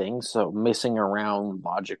are a thing. So missing around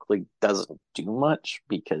logically doesn't do much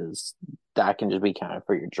because that can just be counted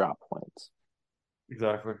for your drop points.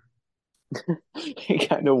 Exactly. It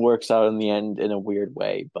kind of works out in the end in a weird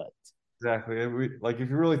way, but Exactly. Like if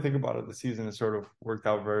you really think about it, the season has sort of worked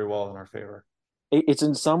out very well in our favor. it's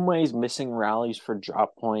in some ways missing rallies for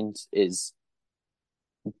drop points is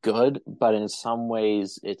good, but in some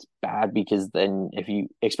ways it's bad because then if you,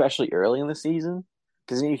 especially early in the season,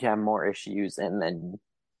 because then you can have more issues and then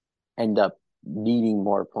end up needing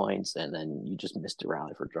more points and then you just missed a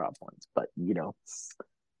rally for drop points. But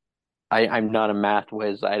I'm not a math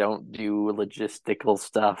whiz. I don't do logistical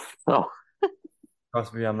stuff. So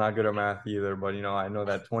Trust me, I'm not good at math either, but I know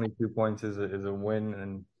that 22 points is a win,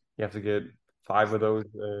 and you have to get five of those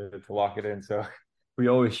to lock it in. So we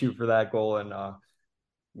always shoot for that goal, and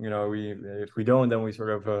we if we don't, then we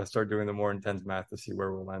sort of start doing the more intense math to see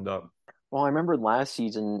where we'll end up. well, I remember last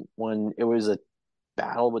season when it was a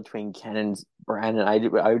battle between Ken and Brandon. I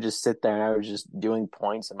would just sit there and I was just doing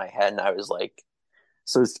points in my head, and I was like,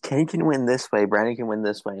 so Ken can win this way, Brandon can win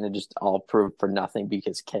this way, and it just all proved for nothing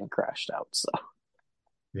because Ken crashed out. So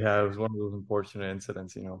Yeah, it was one of those unfortunate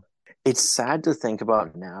incidents. it's sad to think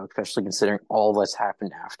about now, especially considering all that's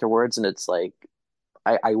happened afterwards. And it's like,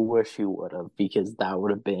 I wish he would have because that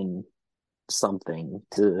would have been something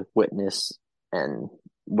to witness and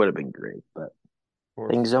would have been great. But Of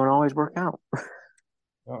course. things don't always work out.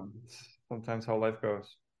 It's sometimes how life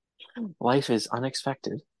goes. Life is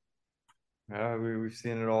unexpected. Yeah, we've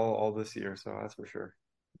seen it all this year, so that's for sure.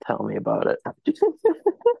 Tell me about it.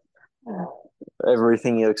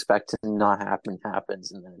 Everything you expect to not happen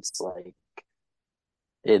happens, and then it's like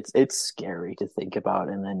it's scary to think about.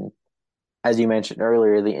 And then, as you mentioned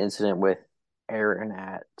earlier, the incident with Aaron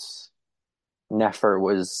at Nefer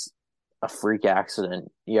was a freak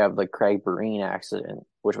accident. You have the Craig Breen accident,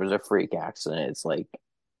 which was a freak accident. It's like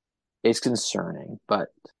it's concerning, but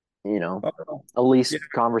you know, Oh, at least yeah,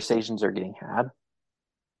 conversations are getting had.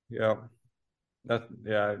 yeah.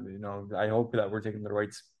 Yeah, I hope that we're taking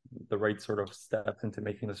the right sort of steps into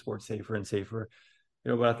making the sport safer and safer.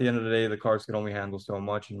 But at the end of the day, the cars can only handle so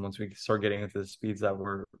much, and once we start getting into the speeds that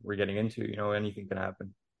we're getting into, anything can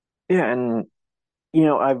happen. Yeah, and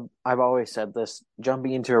I've always said this: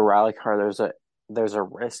 jumping into a rally car, there's a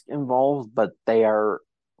risk involved, but they are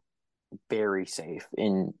very safe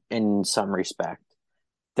in some respect.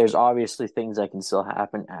 There's obviously things that can still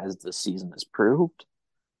happen as the season has proved.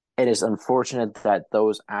 It is unfortunate that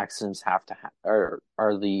those accidents have to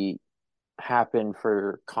are the happen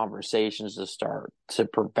for conversations to start to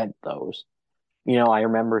prevent those. I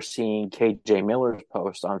remember seeing KJ Miller's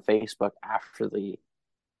post on Facebook after the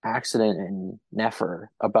accident in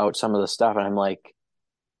Nefer about some of the stuff, and I'm like,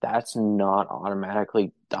 that's not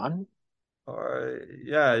automatically done.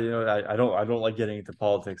 Yeah, I don't like getting into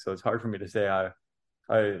politics, so it's hard for me to say.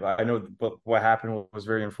 I know, but what happened was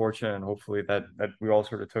very unfortunate, and hopefully that we all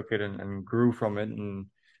sort of took it and grew from it. And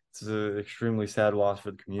it's an extremely sad loss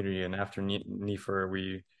for the community. And after Nefer,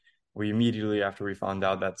 we immediately after we found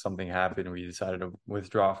out that something happened, we decided to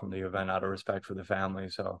withdraw from the event out of respect for the family.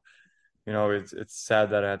 So it's sad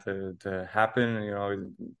that it had to happen.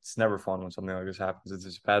 It's never fun when something like this happens. It's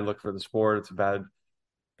just bad look for the sport. It's a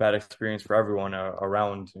bad experience for everyone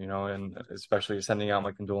around. And especially sending out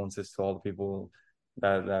my condolences to all the people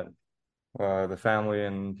that the family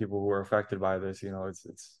and people who were affected by this.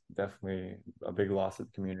 It's definitely a big loss to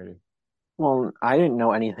the community. Well, I didn't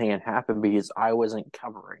know anything had happened because I wasn't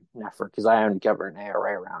covering Nefer because I haven't covered an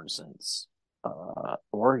ARA round since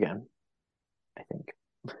Oregon, I think.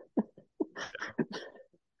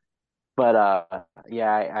 But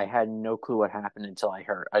yeah, I had no clue what happened until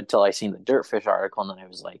I seen the Dirtfish article, and then I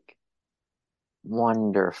was like,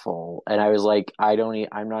 wonderful. And I was like, I'm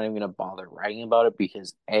not even gonna bother writing about it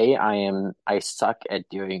because I suck at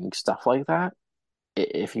doing stuff like that.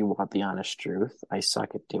 If you want the honest truth, I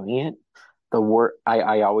suck at doing it.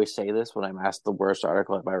 I always say this when I'm asked the worst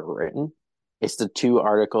article I've ever written. It's the two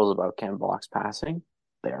articles about Ken Block's passing.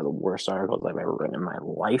 They are the worst articles I've ever written in my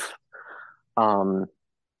life. Um,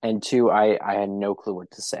 and two, I had no clue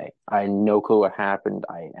what to say. I had no clue what happened.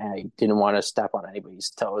 I didn't want to step on anybody's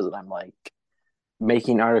toes, and I'm like,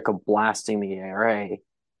 making an article blasting the ARA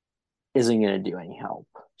isn't going to do any help.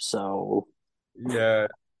 So Yeah,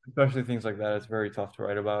 especially things like that. It's very tough to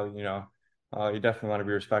write about, you definitely want to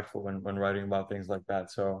be respectful when writing about things like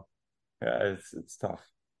that. So yeah, it's tough.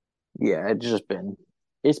 yeah,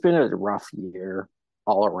 it's been a rough year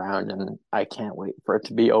all around, and I can't wait for it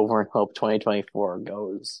to be over and hope 2024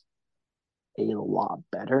 goes a lot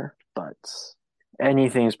better. But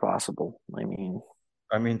anything's possible. I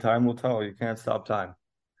mean, time will tell. You can't stop time.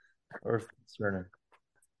 Earth is turning.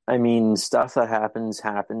 Stuff that happens,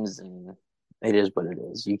 and it is what it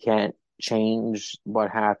is. You can't change what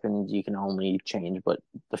happened. You can only change what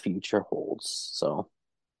the future holds. So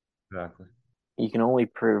Exactly. you can only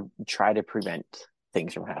try to prevent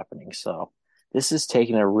things from happening. So this is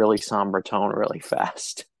taking a really somber tone really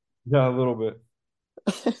fast. Yeah, a little bit.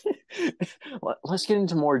 Let's get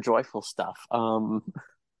into more joyful stuff.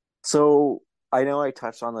 So I know I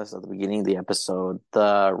touched on this at the beginning of the episode,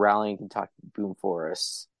 the rallying Kentucky Boom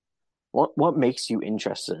Forests. What makes you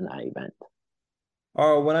interested in that event?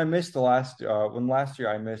 When I missed when last year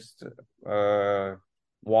I missed uh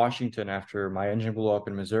Washington after my engine blew up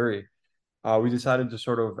in Missouri, we decided to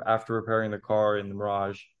sort of, after repairing the car in the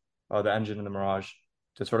Mirage, the engine in the Mirage,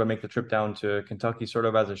 to sort of make the trip down to Kentucky sort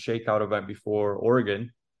of as a shakeout event before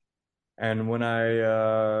Oregon. And when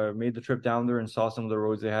I made the trip down there and saw some of the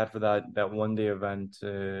roads they had for that 1 day event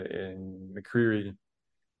in McCreary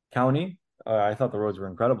County, I thought the roads were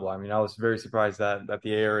incredible. I mean, I was very surprised that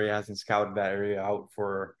the area hasn't scouted that area out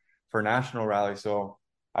for national rally. So,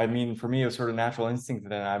 I mean, for me, it was sort of natural instinct.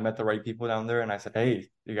 Then I met the right people down there, and I said, "Hey,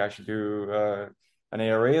 you guys should do an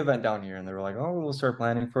ARA event down here." And they were like, "Oh, we'll start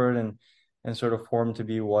planning for it," and sort of formed to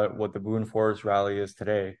be what the Boone Forest Rally is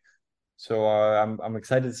today. So I'm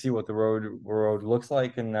excited to see what the road looks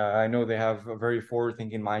like, and I know they have a very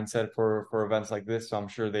forward-thinking mindset for events like this. So I'm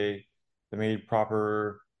sure they made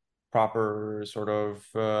proper sort of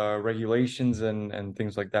regulations and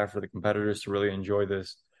things like that for the competitors to really enjoy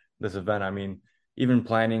this event. I mean, even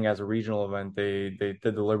planning as a regional event, they did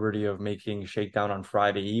the liberty of making shakedown on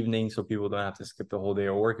Friday evening, so people don't have to skip the whole day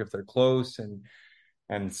of work if they're close, and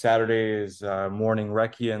Saturday is morning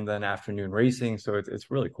recce and then afternoon racing. So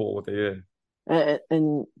it's really cool what they did.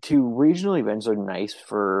 And two regional events are nice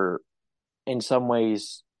for, in some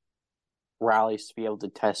ways, rallies to be able to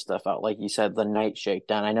test stuff out. Like you said, the night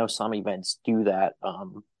shakedown. I know some events do that.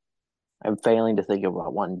 I'm failing to think of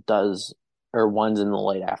what one does, or one's in the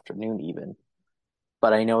late afternoon even.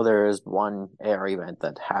 But I know there is one air event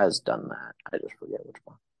that has done that. I just forget which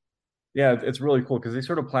one. Yeah, it's really cool because they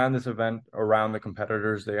sort of plan this event around the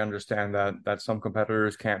competitors. They understand that some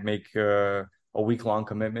competitors can't make a week-long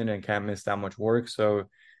commitment and can't miss that much work. So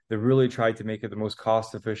they really tried to make it the most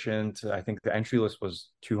cost efficient. I think the entry list was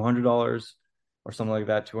 $200 or something like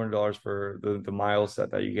that. $200 for the miles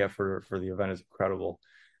that you get for the event is incredible.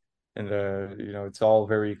 And it's all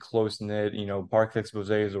very close knit. Park expose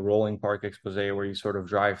is a rolling park expose where you sort of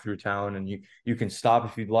drive through town and you can stop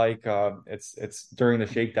if you'd like. It's during the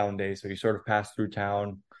shakedown day, so you sort of pass through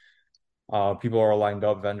town. People are lined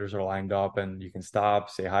up, vendors are lined up, and you can stop,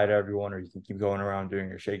 say hi to everyone, or you can keep going around doing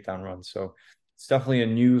your shakedown run. So it's definitely a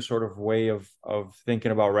new sort of way of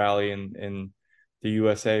thinking about rally in the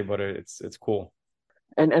USA, but it's cool.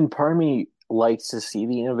 And part of me likes to see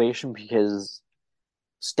the innovation because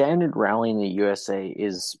standard rally in the USA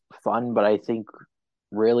is fun, but I think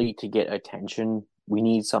really to get attention, we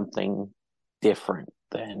need something different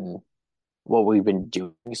than what we've been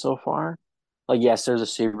doing so far. Like, yes, there's a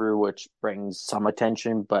Subaru which brings some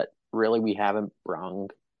attention, but really we haven't brung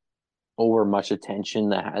over much attention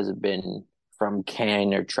that hasn't been from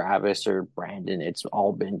Ken or Travis or Brandon. It's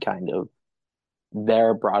all been kind of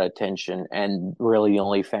their broad attention, and really the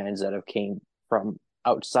only fans that have came from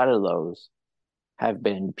outside of those have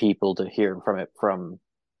been people to hear from it from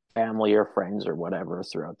family or friends or whatever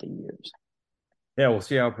throughout the years. Yeah, we'll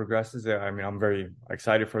see how it progresses. Yeah, I mean, I'm very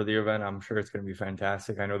excited for the event. I'm sure it's going to be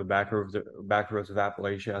fantastic. I know the Backroads of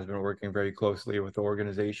Appalachia has been working very closely with the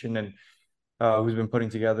organization and who's been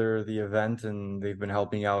putting together the event, and they've been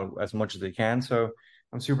helping out as much as they can. So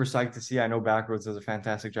I'm super psyched to see. I know Backroads does a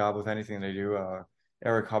fantastic job with anything they do.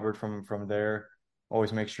 Eric Hubbard from there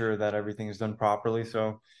always make sure that everything is done properly.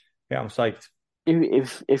 So yeah, I'm psyched.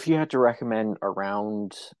 If you had to recommend a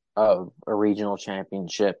round of a regional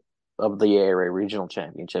championship of the area regional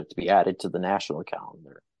championship to be added to the national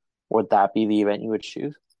calendar, would that be the event you would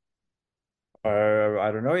choose?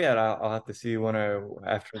 I don't know yet. I'll have to see when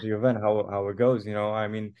after the event how it goes. You know, I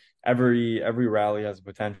mean, every rally has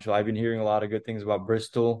potential. I've been hearing a lot of good things about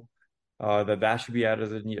Bristol, that should be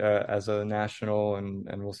added as a national,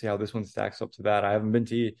 and we'll see how this one stacks up to that. I haven't been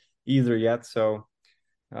to either yet, so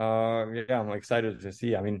yeah, I'm excited to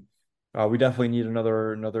see. I mean, we definitely need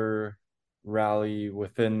another rally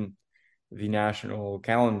within the national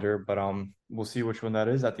calendar, but we'll see which one that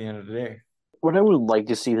is at the end of the day. What I would like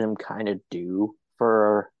to see them kind of do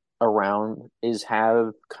for a round is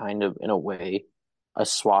have kind of in a way a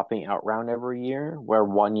swapping out round every year, where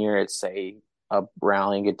one year it's say a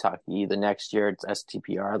rally in Kentucky, the next year it's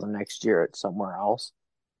STPR, the next year it's somewhere else.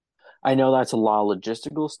 I know that's a lot of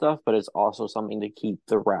logistical stuff, but it's also something to keep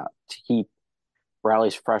to keep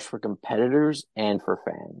rallies fresh for competitors and for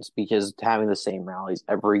fans, because having the same rallies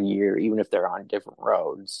every year, even if they're on different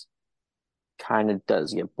roads, kind of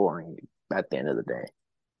does get boring at the end of the day.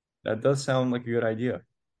 That does sound like a good idea. You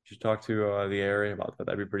should talk to the area about that.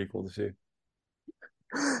 That'd be pretty cool to see.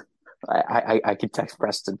 I could text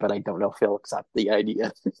Preston, but I don't know if he'll accept the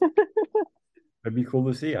idea. It'd be cool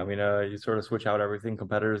to see. I mean, you sort of switch out everything.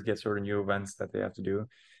 Competitors get sort of new events that they have to do.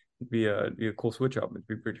 It'd be a cool switch up. It'd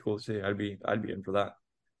be pretty cool to see. I'd be in for that.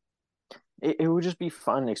 It would just be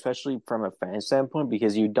fun, especially from a fan standpoint,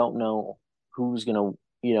 because you don't know who's gonna,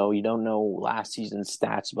 you don't know last season's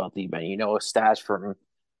stats about the event. You know stats from a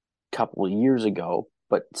couple of years ago,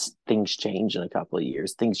 but things change in a couple of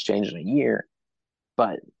years. Things change in a year,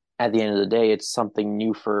 but at the end of the day, it's something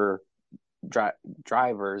new for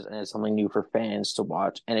drivers and it's something new for fans to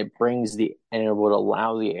watch, and it would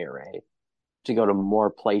allow the ARA to go to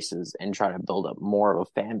more places and try to build up more of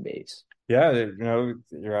a fan base. Yeah,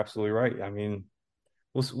 you're absolutely right. I mean,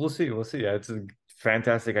 we'll see. We'll see. Yeah, it's a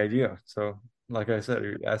fantastic idea. So, like I said,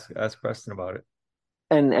 ask Preston about it.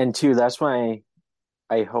 And two, that's why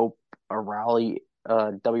I hope a rally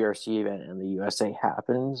WRC event in the USA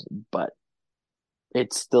happens, but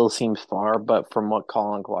it still seems far. But from what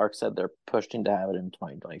Colin Clark said, they're pushing to have it in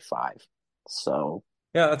 2025. So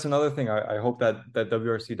Yeah, that's another thing. I hope that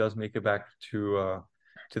WRC does make it back to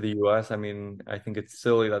the US. I mean, I think it's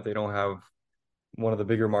silly that they don't have one of the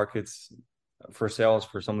bigger markets for sales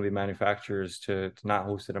for some of the manufacturers to not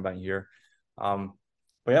host an event here. But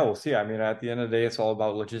yeah, we'll see. I mean, at the end of the day, it's all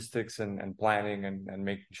about logistics and planning and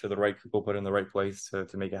making sure the right people put in the right place to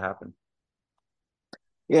make it happen.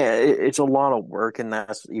 yeah, it's a lot of work, and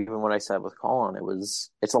that's even what I said with Colin.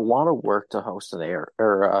 It's a lot of work to host an air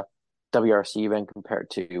or a WRC event compared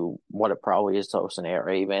to what it probably is to host an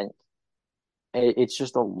ARA event. It's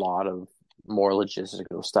just a lot of more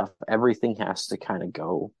logistical stuff. Everything has to kind of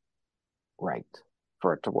go right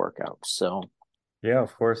for it to work out. So Yeah,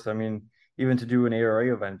 of course. I mean, even to do an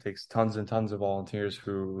ARA event takes tons and tons of volunteers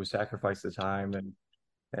who sacrifice the time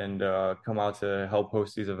and come out to help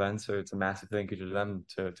host these events. So it's a massive thank you to them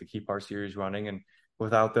to keep our series running. And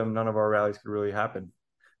without them, none of our rallies could really happen.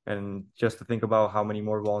 And just to think about how many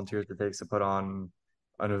more volunteers it takes to put on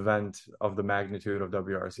an event of the magnitude of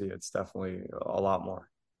WRC, it's definitely a lot more.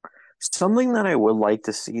 something that I would like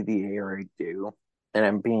to see the ARA do, and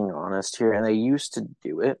I'm being honest here, and they used to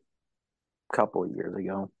do it a couple of years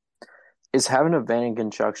ago, is have an event in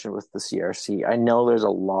conjunction with the CRC. I know there's a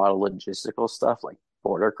lot of logistical stuff like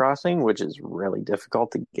border crossing, which is really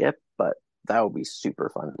difficult to get, but that would be super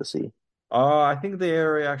fun to see. I think the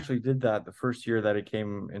ARA actually did that the first year that it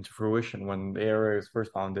came into fruition when the ARA was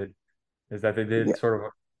first founded, is that they did Yeah. sort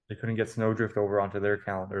of they couldn't get Snowdrift over onto their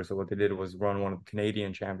calendar. So what they did was run one of the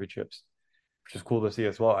Canadian championships, which is cool to see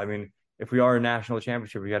as well. I mean, if we are a national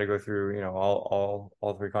championship, we got to go through,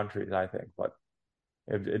 all three countries, I think. But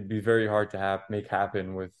it'd be very hard to make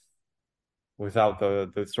happen without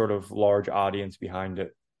the sort of large audience behind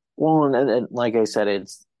it. Well, and like I said,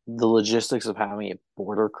 it's the logistics of having a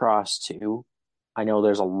border cross too. I know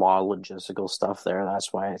there's a lot of logistical stuff there.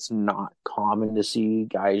 That's why it's not common to see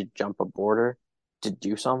guys jump a border to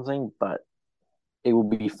do something, but it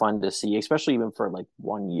would be fun to see, especially even for like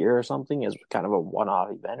 1 year or something as kind of a one-off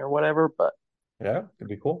event or whatever. But Yeah, it'd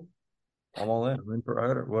be cool. I'm all in. I'm in for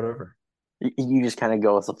either, whatever. you just kind of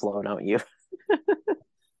go with the flow, don't you?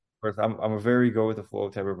 Course, I'm a very go with the flow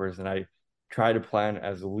type of person. I try to plan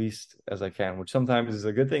as least as I can, which sometimes is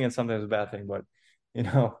a good thing and sometimes a bad thing. But you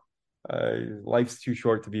know, life's too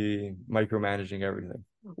short to be micromanaging everything.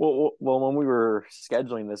 Well, when we were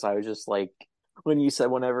scheduling this, I was just like, when you said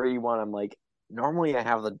whenever you want, I'm like, normally I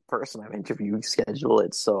have the person I'm interviewing schedule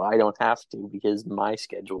it so I don't have to because my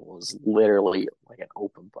schedule is literally like an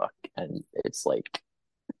open book and it's like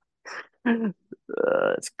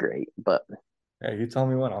it's great. But Yeah, you tell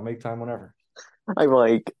me when. I'll make time whenever. I'm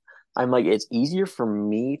like I'm like it's easier for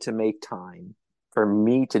me to make time for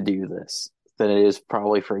me to do this than it is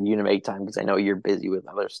probably for you to make time because I know you're busy with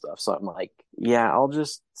other stuff. So I'm like, yeah, I'll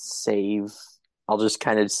just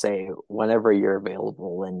kind of say whenever you're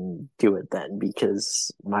available and do it then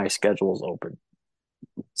because my schedule is open.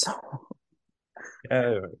 So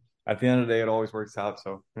Yeah, at the end of the day, it always works out.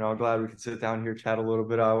 So, I'm glad we could sit down here, chat a little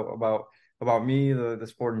bit about me, the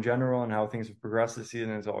sport in general, and how things have progressed this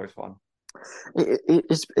season. It's always fun.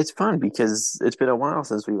 it's fun because it's been a while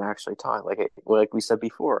since we've actually talked. Like we said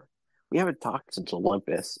before, we haven't talked since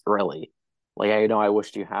Olympus, really. Like I know I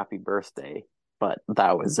wished you happy birthday, but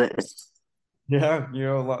that was it. Yeah,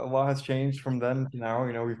 a lot has changed from then to now.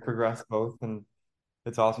 We've progressed both, and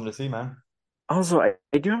it's awesome to see, man. Also, I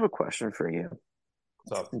do have a question for you.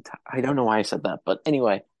 What's up? I don't know why I said that, but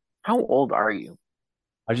anyway, how old are you?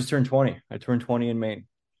 I just turned 20. I turned 20 in Maine.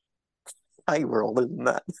 I were older than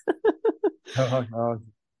that. No,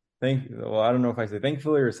 well, I don't know if I say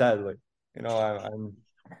thankfully or sadly. I'm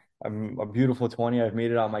a beautiful 20. I've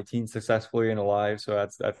made it out my teens successfully and alive, so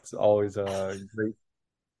that's always great,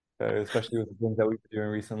 especially with the things that we've been doing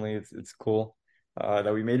recently. It's cool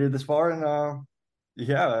that we made it this far, and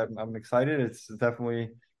yeah, I'm excited. It's definitely,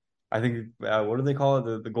 I think, what do they call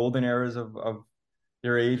it? The golden eras of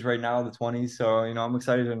your age right now, the 20s. So, I'm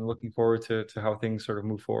excited and looking forward to how things sort of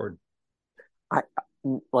move forward. I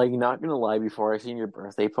like not gonna lie, before I seen your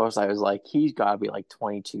birthday post, I was like, he's gotta be like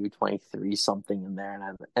 22, 23, something in there.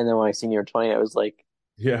 And then when I seen you were 20, I was like,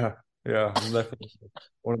 Yeah, yeah, I'm definitely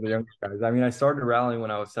one of the younger guys. I mean, I started rallying when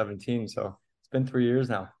I was 17, so it's been 3 years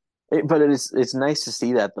now. but it's nice to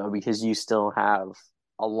see that though, because you still have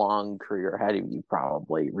a long career ahead of you,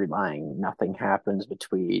 probably relying nothing happens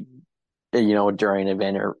between during an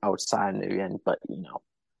event or outside an event, but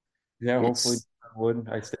Yeah, hopefully, it's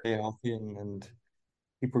I stay healthy and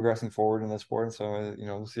keep progressing forward in the sport. So,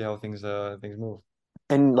 we'll see how things move.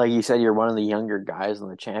 and like you said, you're one of the younger guys in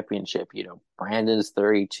the championship. Brandon's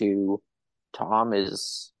 32, Tom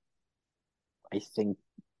is I think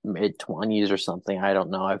mid 20s or something. I don't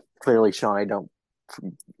know. I've clearly shown I don't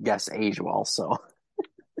guess age well. So,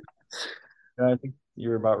 Yeah, I think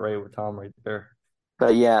you're about right with Tom right there.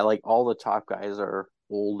 but yeah, like all the top guys are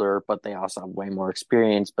older, but they also have way more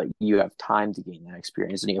experience. But you have time to gain that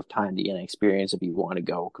experience, and you have time to gain experience if you want to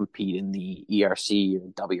go compete in the ERC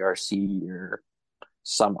or WRC or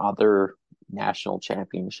some other national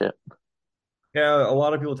championship. Yeah, a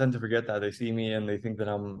lot of people tend to forget that. They see me and they think that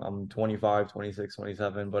I'm 25, 26,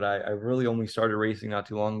 27, but I really only started racing not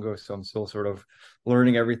too long ago, so I'm still sort of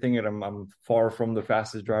learning everything and I'm far from the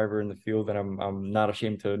fastest driver in the field and I'm not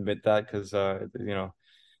ashamed to admit that because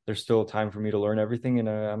there's still time for me to learn everything and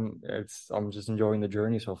I'm just enjoying the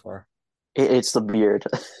journey so far. It's the beard.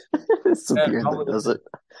 It's the Yeah, beard that probably. does it.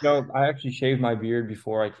 No, I actually shaved my beard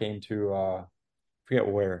before I came to forget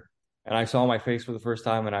where. And I saw my face for the first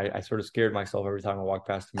time and I sort of scared myself every time I walked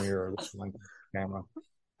past the mirror or looked at my camera.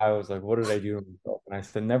 I was like, what did I do to myself? And I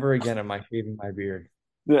said, never again am I shaving my beard.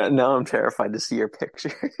 Yeah, now I'm terrified to see your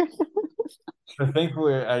picture. But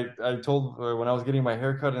thankfully, I told when I was getting my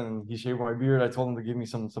haircut and he shaved my beard, I told him to give me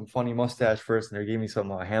some funny mustache first, and they gave me some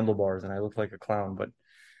handlebars, and I looked like a clown. But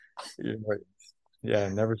you know, yeah,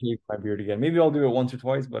 never shaved my beard again. Maybe I'll do it once or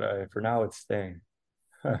twice, but for now, it's staying.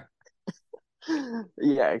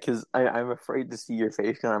 Yeah, because I'm afraid to see your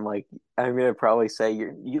face, and I'm gonna probably say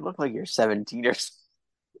you look like you're 17 or something.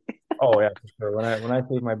 Oh yeah, for sure. When I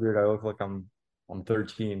shave my beard, I look like I'm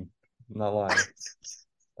 13. I'm not lying.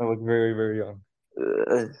 I look very, very young.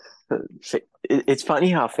 Uh, it's funny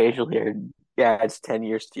how facial hair adds 10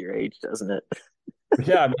 years to your age, doesn't it? But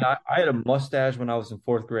yeah, I mean, I had a mustache when I was in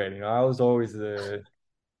fourth grade. I was always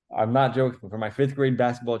I'm not joking. For my fifth grade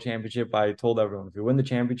basketball championship, I told everyone, if we win the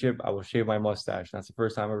championship, I will shave my mustache. That's the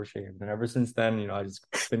first time I ever shaved. And ever since then, I just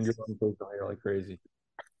been growing facial hair like crazy.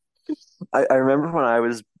 I remember when I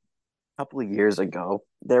was a couple of years ago,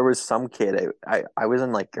 there was some kid. I was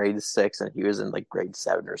in like grade 6, and he was in like grade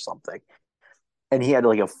 7 or something, and he had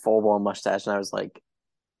like a full blown mustache, and I was like,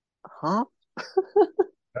 huh?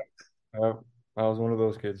 Uh, I was one of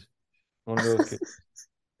those kids. One of those kids.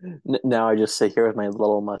 Now I just sit here with my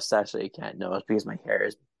little mustache that you can't notice because my hair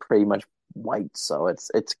is pretty much white, so it's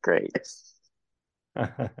great.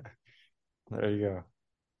 There you go.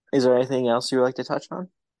 Is there anything else you would like to touch on?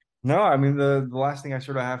 No, I mean the last thing I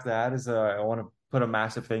sort of have to add is I want to put a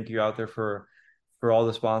massive thank you out there for all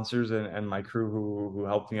the sponsors and my crew who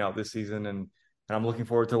helped me out this season and I'm looking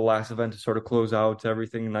forward to the last event to sort of close out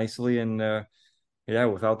everything nicely. And yeah,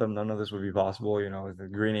 without them, none of this would be possible. You know, the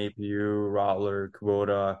green APU, Rottler,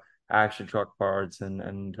 Kubota, Action Truck Parts,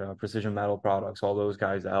 and Precision Metal Products, all those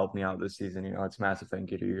guys that helped me out this season. You know, it's a massive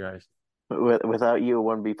thank you to you guys. Without you, it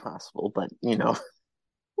wouldn't be possible. But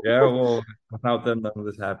Yeah, well, without them, none of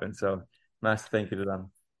this happened. So, massive thank you to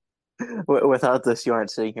them. without this, you aren't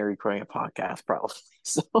sitting here recording a podcast, probably.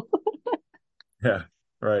 So, Yeah,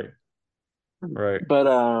 right, right.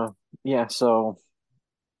 but yeah. So,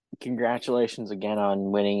 congratulations again on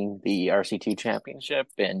winning the RC2 championship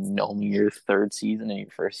and only your third season and your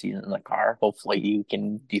first season in the car. Hopefully, you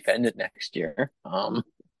can defend it next year.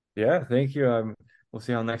 Yeah, thank you. We'll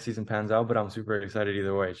see how next season pans out, but I'm super excited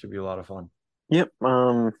either way. It should be a lot of fun. Yep.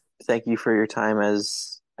 Thank you for your time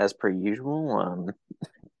as per usual.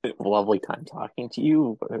 Lovely time talking to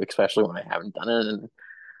you, especially when I haven't done it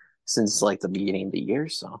since like the beginning of the year.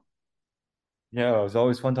 So Yeah, it was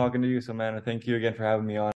always fun talking to you. So, man, thank you again for having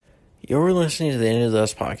me on. you're listening to the End of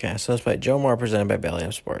Us podcast, hosted by Joe Moore, presented by Belly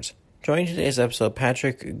Up Sports. Joining today's episode,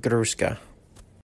 Patrick Gruszka.